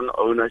or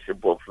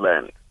non-ownership of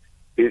land.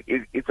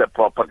 It's a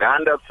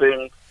propaganda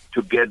thing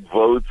to get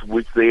votes,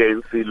 which the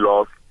ANC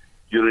lost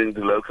during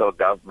the local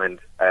government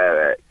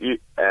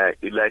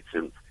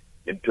elections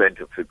in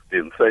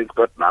 2016. So it's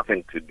got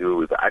nothing to do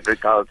with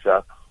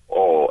agriculture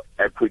or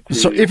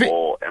equity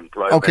or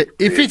employment. Okay,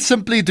 if it's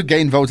simply to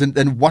gain votes,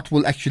 then what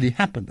will actually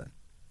happen then?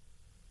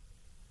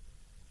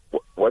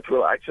 What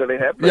will actually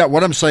happen? Yeah,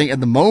 what I'm saying at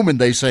the moment,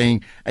 they're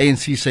saying,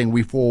 ANC saying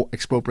we for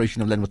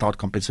expropriation of land without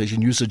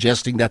compensation. You're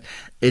suggesting that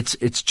it's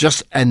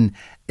just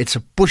it's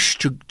a push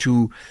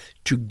to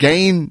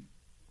gain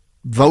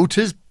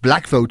voters,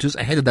 black voters,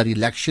 ahead of that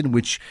election,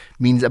 which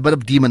means a bit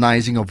of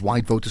demonizing of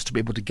white voters to be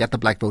able to get the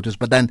black voters.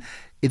 But then,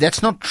 if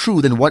that's not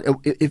true, then what?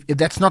 If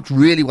that's not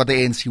really what the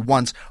ANC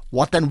wants,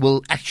 what then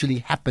will actually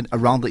happen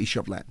around the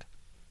issue of land?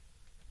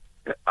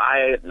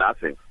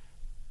 Nothing.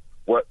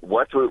 What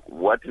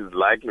is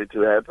likely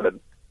to happen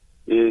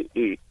is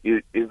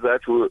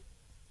that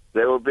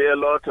there will be a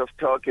lot of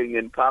talking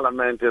in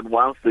Parliament, and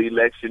once the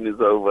election is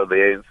over, the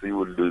ANC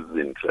will lose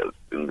interest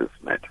in this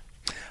matter.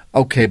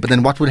 Okay, but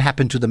then what would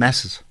happen to the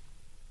masses?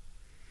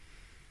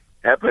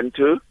 Happen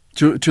to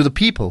the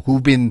people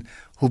who've been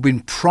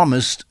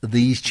promised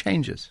these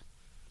changes?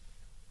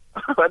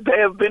 But they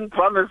have been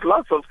promised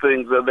lots of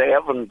things and they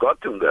haven't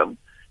gotten them.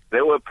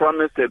 They were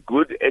promised a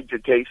good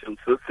education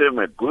system,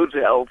 a good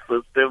health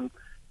system,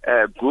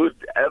 good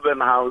urban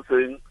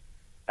housing,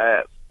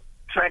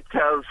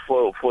 tractors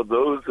for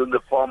those in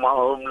the former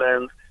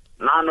homelands.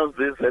 None of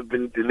this have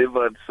been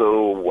delivered,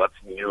 so what's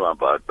new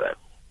about that?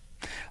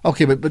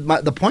 Okay,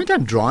 but the point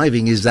I'm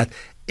driving is that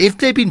If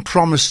they've been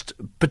promised,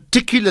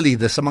 particularly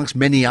this amongst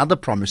many other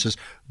promises,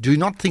 do you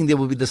not think there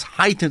will be this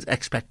heightened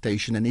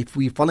expectation? And if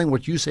we're following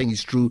what you're saying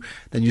is true,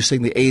 then you're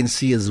saying the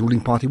ANC as the ruling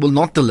party will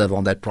not deliver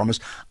on that promise.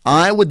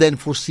 I would then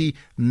foresee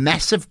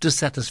massive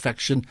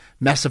dissatisfaction,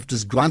 massive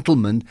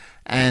disgruntlement,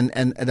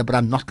 but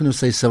I'm not going to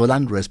say civil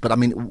unrest. But I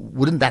mean,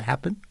 wouldn't that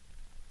happen?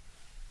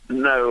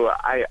 No,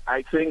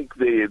 I think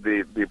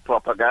the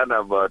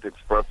propaganda about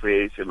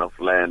expropriation of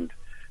land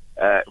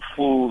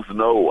fools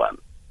no one.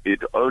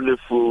 It only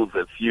fools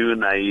a few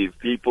naive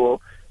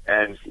people,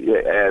 and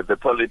the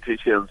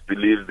politicians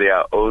believe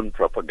their own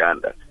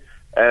propaganda.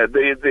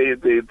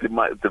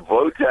 The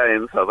voter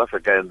in South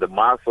Africa and the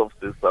mass of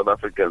the South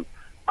Africans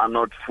are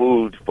not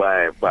fooled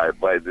by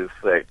this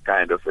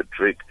kind of a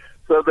trick.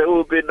 So there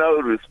will be no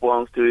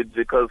response to it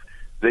because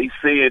they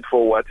see it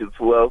for what it's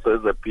worth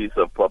as a piece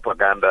of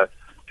propaganda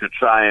to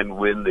try and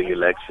win the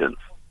elections.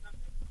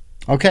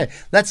 Okay,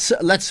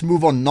 let's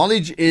move on.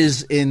 Knowledge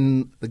is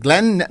in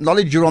Glenn.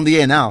 Knowledge, you're on the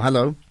air now.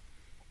 Hello.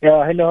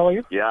 Yeah, hello. How are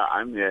you? Yeah,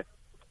 I'm here.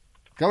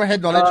 Go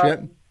ahead,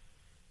 Knowledge.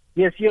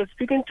 Yes, you're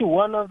speaking to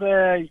one of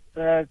the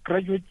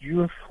graduate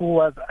youth who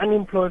was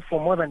unemployed for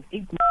more than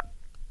 8 months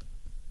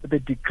with a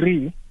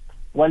degree,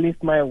 while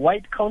my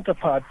white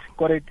counterpart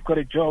got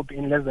a job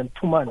in less than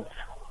 2 months.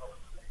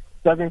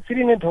 So I've been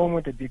sitting at home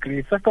with a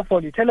degree. First of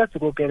all, you tell us to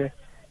go to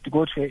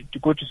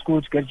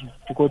school,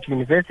 to go to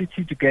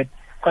university, to get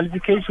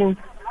qualifications,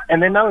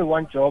 and then now we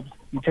want jobs.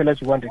 You tell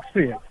us you want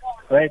experience,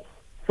 right?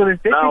 So there's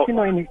definitely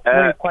no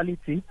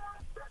inequality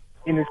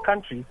in this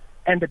country,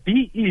 and the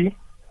BE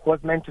was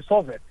meant to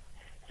solve it.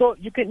 So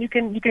you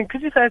can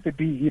criticize the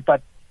BE,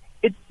 but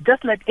it's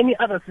just like any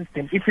other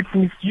system. If it's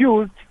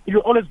misused, it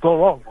will always go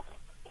wrong.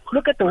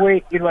 Look at the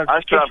way it was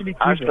actually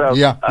given.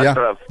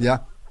 Yeah.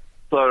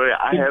 Sorry,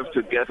 I have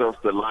to get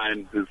off the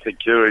line. The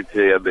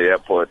security at the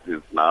airport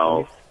is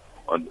now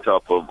on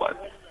top of us.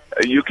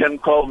 You can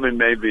call me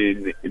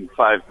maybe in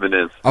 5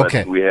 minutes.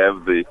 Okay. But we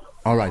have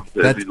all right.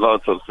 There's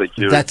lots of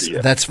security.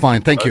 That's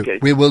fine. Thank you.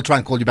 We will try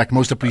and call you back.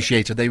 Most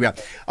appreciated. There we are.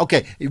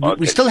 Okay.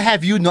 We still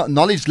have you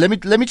Knowledge. Let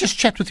me just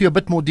chat with you a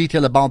bit more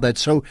detail about that.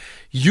 So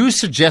you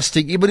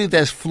suggesting even if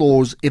there's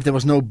flaws, if there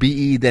was no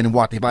BE, then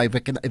what? If I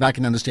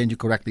can understand you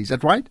correctly, is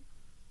that right?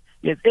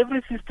 Yes,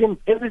 every system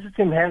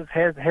has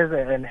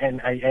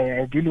an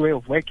ideal way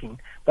of working,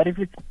 but if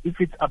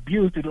it's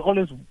abused, it will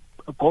always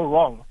go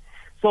wrong.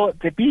 So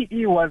the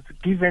BE was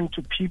given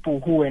to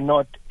people who were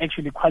not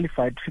actually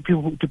qualified, to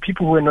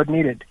people who were not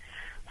needed.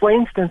 For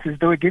instances,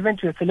 they were given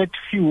to a select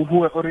few who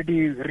were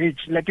already rich.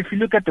 Like if you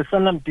look at the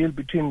Sanlam deal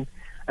between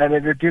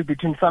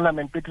Sanlam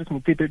and Petrus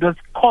Motsepe, it was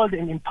called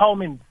an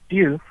empowerment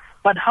deal.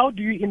 But how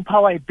do you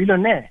empower a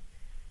billionaire?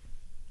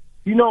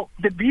 You know,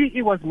 the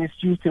BE was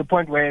misused to the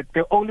point where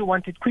they only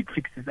wanted quick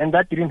fixes, and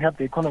that didn't help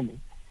the economy.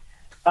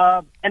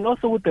 And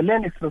also with the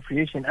land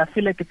expropriation, I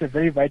feel like it's a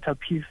very vital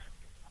piece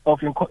of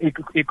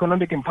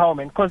economic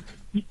empowerment, because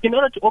in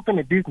order to open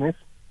a business,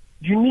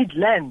 you need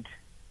land.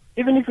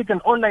 Even if it's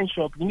an online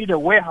shop, you need a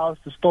warehouse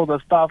to store the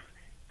stuff.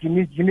 You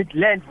need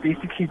land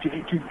basically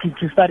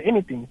to start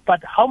anything.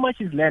 But how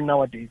much is land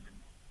nowadays?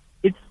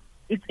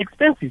 It's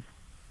expensive.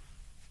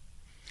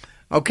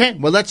 Okay,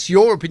 well, that's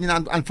your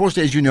opinion.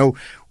 Unfortunately, as you know,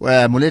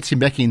 Moeletse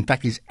Mbeki, in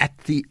fact, is at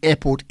the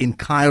airport in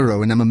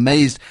Cairo, and I'm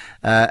amazed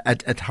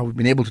at how we've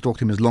been able to talk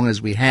to him as long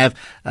as we have.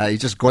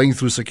 He's just going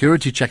through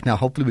security check now.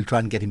 Hopefully, we'll try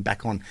and get him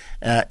back on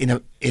in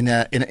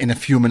a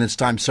few minutes'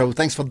 time. So,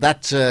 thanks for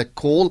that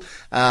call.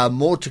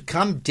 More to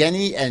come.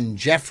 Danny and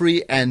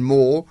Jeffrey and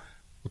more.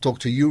 We'll talk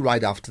to you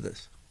right after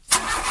this.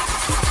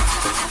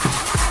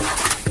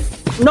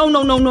 No.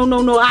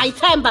 I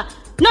Themba.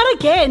 Not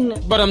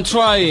again. But I'm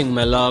trying,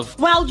 my love.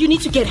 Well, you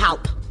need to get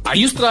help. Are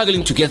you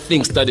struggling to get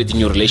things started in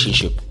your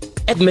relationship?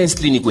 At Men's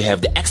Clinic, we have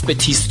the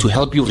expertise to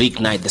help you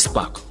reignite the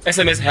spark.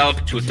 SMS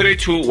help to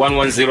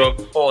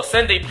 32110 or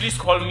send a please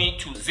call me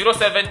to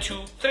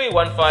 072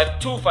 315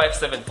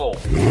 2574.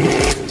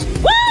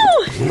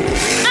 Woo!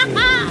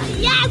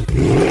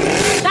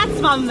 Yes!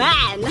 That's my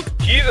man.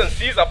 T's and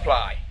C's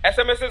apply.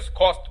 SMSs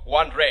cost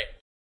R1.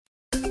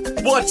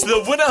 Watch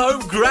the Winner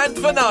Home Grand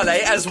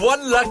Finale as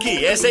one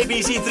lucky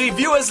SABC3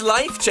 viewer's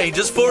life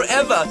changes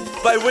forever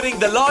by winning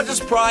the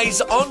largest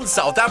prize on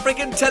South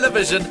African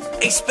television,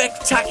 a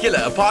spectacular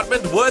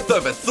apartment worth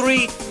over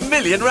 3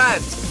 million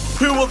rand.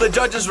 Who will the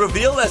judges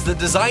reveal as the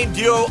design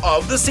duo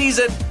of the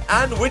season,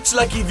 and which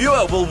lucky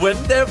viewer will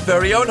win their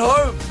very own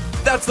home?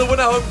 That's the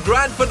Winner Home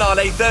Grand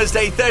Finale,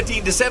 Thursday,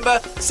 13 December,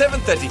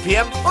 7:30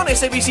 p.m. on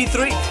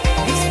SABC3.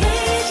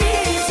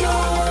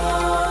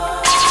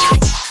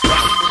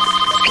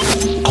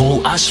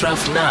 Call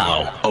Ashraf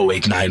now,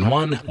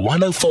 0891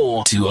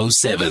 104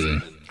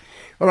 207.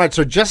 All right,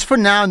 so just for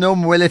now, no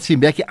Moeletse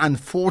Mbeki,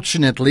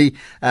 unfortunately,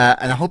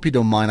 and I hope you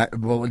don't mind.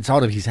 Well, it's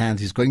out of his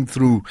hands. He's going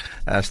through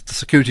the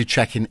security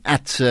check-in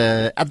at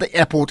the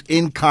airport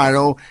in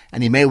Cairo,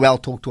 and he may well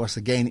talk to us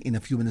again in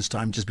a few minutes'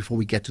 time, just before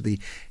we get to the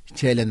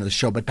tail end of the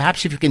show. But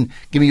perhaps if you can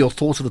give me your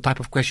thoughts on the type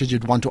of questions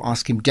you'd want to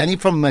ask him. Danny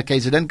from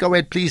KZN, go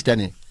ahead, please,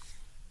 Danny.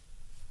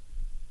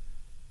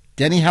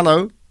 Danny,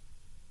 hello.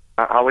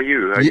 How are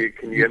you?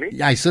 Can you hear me?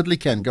 Yeah, I certainly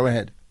can. Go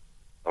ahead.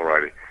 All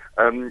righty.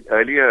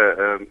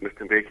 Earlier,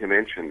 Mr. Mbeki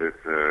mentioned this,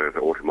 the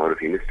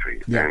automotive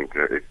industry, and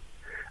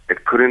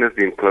it couldn't have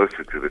been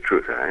closer to the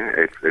truth.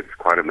 It's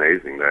quite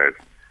amazing that,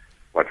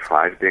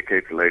 5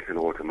 decades later in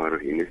the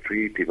automotive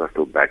industry, people are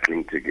still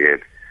battling to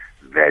get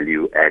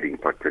value-adding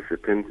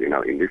participants in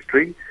our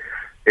industry.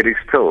 It is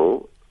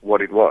still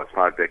what it was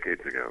 5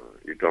 decades ago.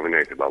 It's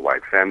dominated by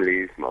white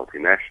families,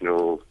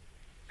 multinationals,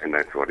 and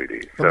that's what it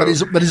is.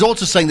 But he's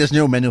also saying there's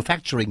no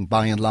manufacturing,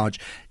 by and large,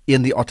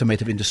 in the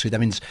automotive industry. That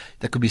means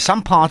there could be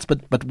some parts,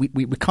 but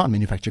we can't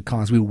manufacture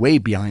cars. We're way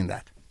behind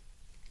that.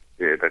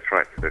 Yeah, that's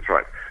right.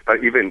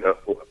 But even,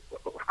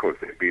 of course,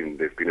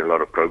 there's been a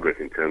lot of progress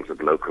in terms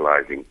of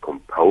localizing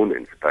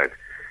components, but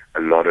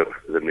a lot of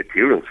the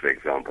materials, for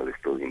example, is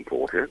still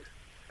imported.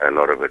 A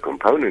lot of the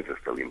components are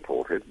still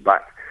imported.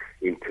 But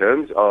in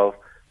terms of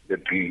the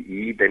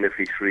BE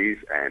beneficiaries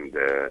and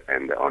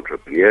the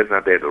entrepreneurs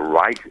out there, the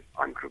right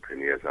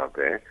entrepreneurs out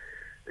there,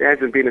 there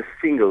hasn't been a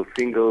single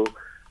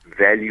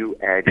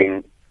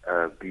value-adding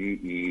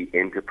BE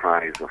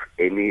enterprise of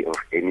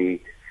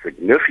any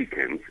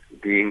significance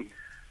being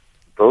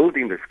built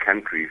in this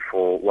country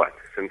for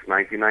since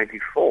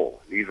 1994,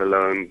 leave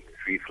alone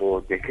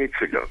 3-4 decades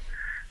ago.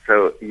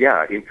 So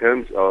yeah, in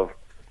terms of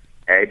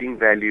adding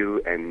value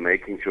and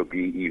making sure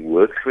BE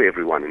works for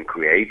everyone and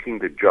creating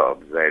the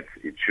jobs that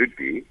it should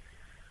be,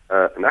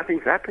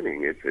 nothing's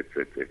happening.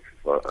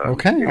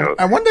 Okay.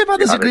 I wonder if I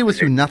disagree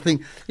with you.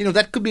 Nothing.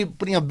 That could be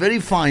putting a very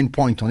fine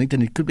point on it,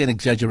 and it could be an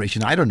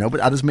exaggeration. I don't know,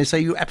 but others may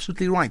say you're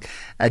absolutely right.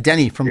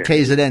 Danny from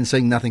KZN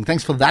saying nothing.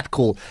 Thanks for that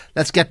call.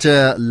 Let's get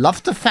to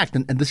love the fact,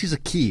 and this is a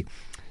key.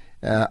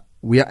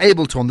 We are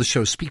able to, on the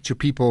show, speak to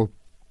people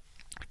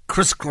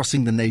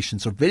crisscrossing the nation.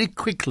 So very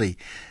quickly,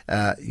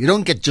 you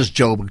don't get just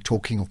Joburg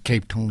talking, or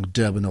Cape Town, or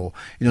Durban, or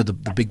the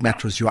big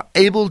metros. You are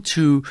able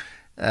to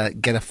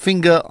get a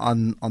finger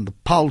on the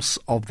pulse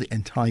of the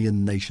entire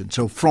nation.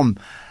 So from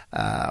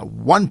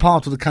one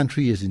part of the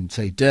country, as in,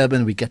 say,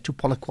 Durban, we get to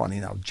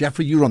Polokwane now.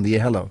 Jeffrey, you're on the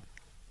air. Hello.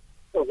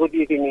 Good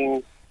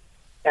evening,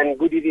 and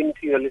good evening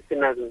to your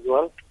listeners as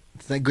well.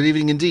 Good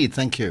evening indeed.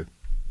 Thank you.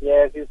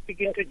 Yes, you're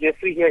speaking to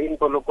Jeffrey here in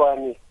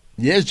Polokwane.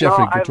 Yes,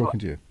 Jeffrey, good talking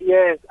to you.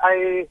 Yes,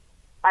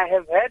 I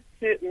have heard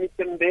Mr.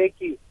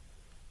 Mbeki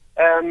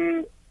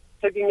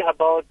talking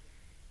about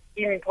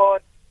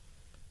import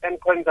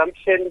and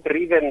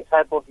consumption-driven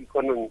type of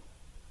economy.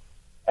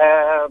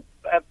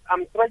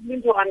 I'm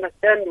struggling to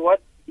understand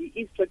what he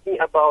is talking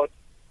about.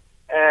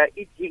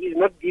 If he is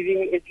not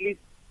giving at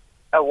least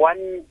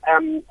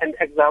an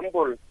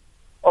example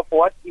of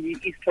what he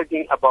is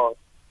talking about.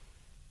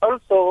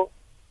 Also,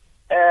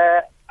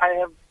 I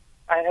have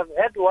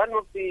heard one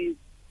of the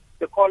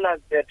callers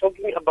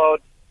talking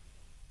about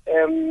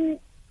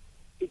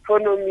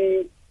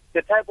economy,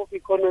 the type of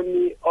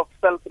economy of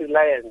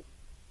self-reliance.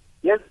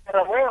 Yes, we're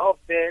aware of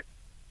that,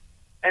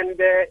 and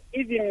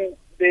even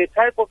the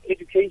type of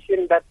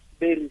education that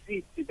they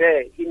received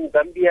there in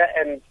Zambia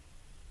and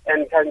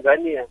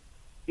Tanzania,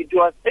 it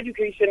was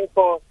education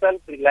for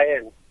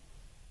self-reliance.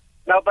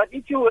 Now, but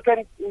if you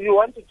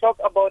want to talk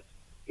about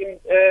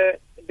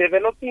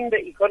developing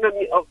the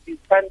economy of these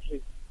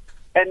countries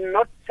and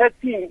not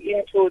tapping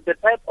into the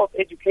type of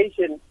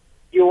education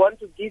you want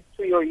to give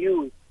to your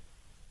youth,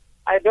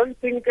 I don't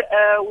think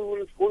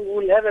we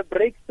will have a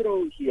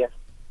breakthrough here.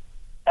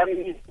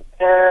 The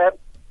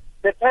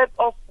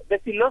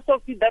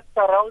philosophy that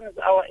surrounds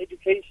our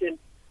education,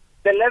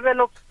 the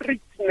level of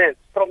strictness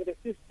from the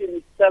system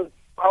itself,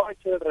 our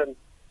children,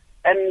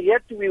 and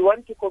yet we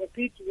want to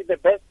compete with the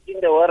best in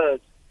the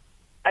world.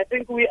 I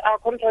think we are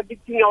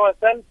contradicting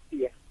ourselves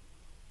here.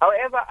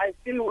 However, I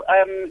still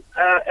am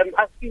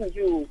asking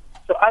you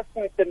to ask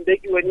Mr.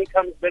 Mbeki when he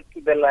comes back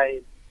to the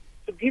line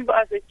to give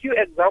us a few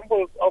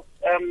examples of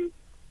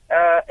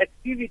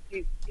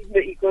activities in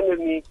the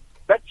economy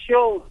that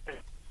show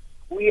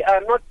we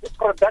are not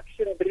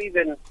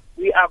production-driven,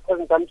 we are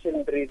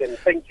consumption-driven.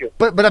 Thank you.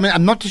 But I mean,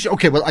 I'm not too sure.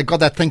 Okay, well, I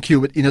got that. Thank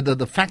you. But,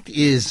 the fact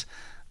is,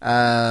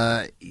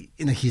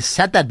 he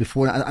said that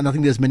before, and I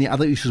think there's many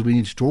other issues we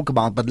need to talk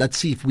about. But let's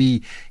see if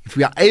we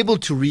are able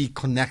to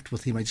reconnect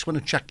with him. I just want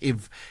to check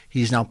if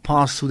he's now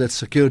passed through that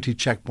security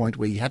checkpoint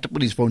where he had to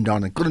put his phone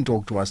down and couldn't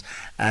talk to us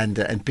and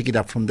pick it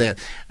up from there.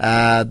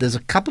 There's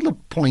a couple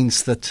of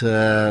points that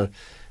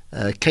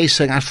Case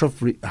saying,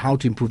 Ashraf, how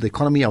to improve the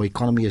economy. Our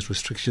economy has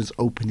restrictions.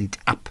 Open it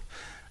up.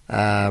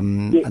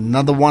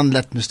 Another one,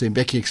 let Mr.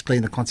 Mbeki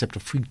explain the concept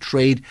of free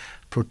trade,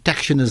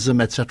 protectionism,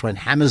 etc. In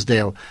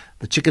Hammersdale,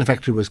 the chicken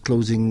factory was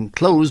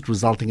closed,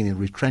 resulting in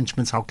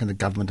retrenchments. How can the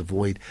government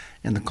avoid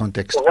in the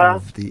context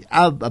of the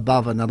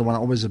above? Another one, I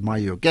always admire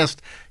your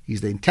guest. He's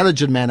the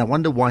intelligent man. I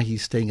wonder why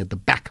he's staying at the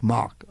back,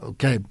 Mark.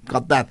 Okay,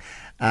 got that.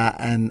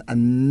 And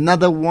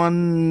another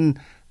one,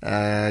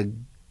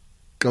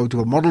 go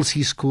to a Model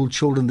C school.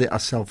 Children there are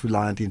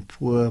self-reliant. In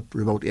poor,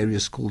 remote area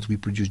schools, we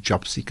produce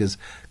job seekers.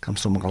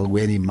 Comes from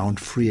Galweni, Mount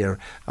Frere.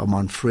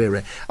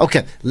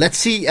 Okay, let's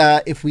see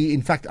if we,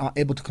 in fact, are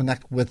able to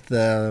connect with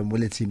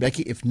Moeletse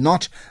Mbeki. If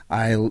not,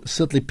 I'll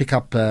certainly pick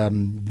up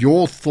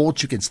your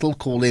thoughts. You can still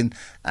call in,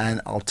 and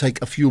I'll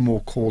take a few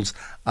more calls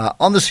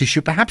on this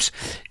issue. Perhaps,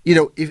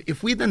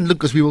 if we then look,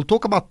 because we will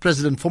talk about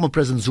former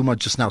President Zuma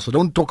just now, so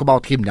don't talk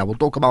about him now. We'll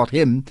talk about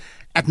him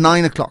at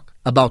 9 o'clock.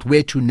 About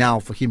where to now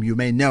for him. You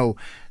may know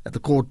that the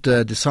court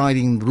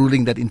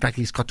ruling that in fact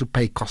he's got to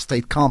pay costs.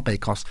 State can't pay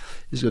costs.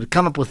 He's going to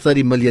come up with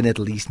 30 million at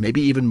least, maybe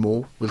even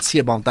more. We'll see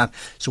about that.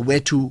 So where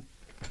to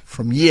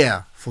from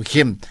here for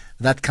him?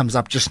 That comes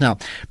up just now.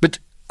 But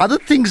other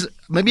things,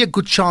 maybe a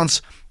good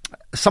chance.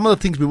 Some of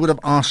the things we would have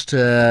asked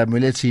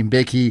Moeletse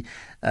Mbeki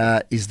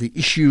is the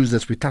issues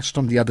that we touched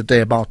on the other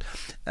day about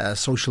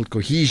social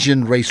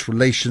cohesion, race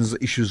relations,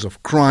 the issues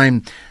of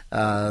crime,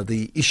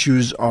 the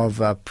issues of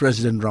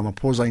President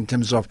Ramaphosa in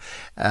terms of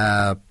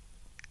have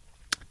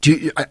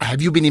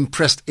you been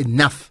impressed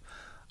enough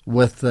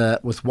with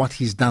what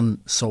he's done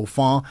so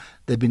far?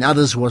 There have been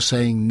others who are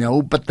saying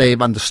no, but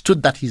they've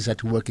understood that he's had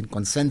to work in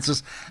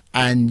consensus,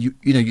 and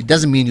it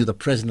doesn't mean you're the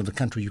president of the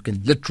country. You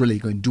can literally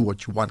go and do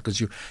what you want, because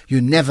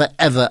you never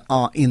ever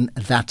are in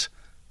that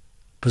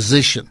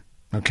position.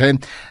 Okay,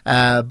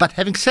 but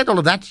having said all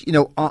of that,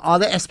 are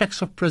there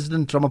aspects of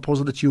President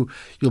Ramaphosa that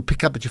you'll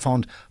pick up that you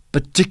found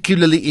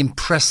particularly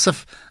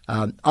impressive?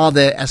 Are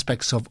there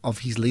aspects of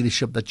his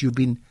leadership that you've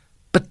been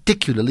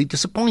particularly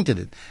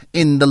disappointed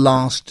in the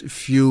last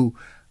few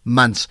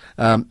months?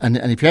 And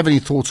if you have any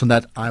thoughts on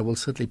that, I will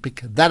certainly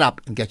pick that up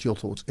and get your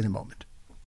thoughts in a moment.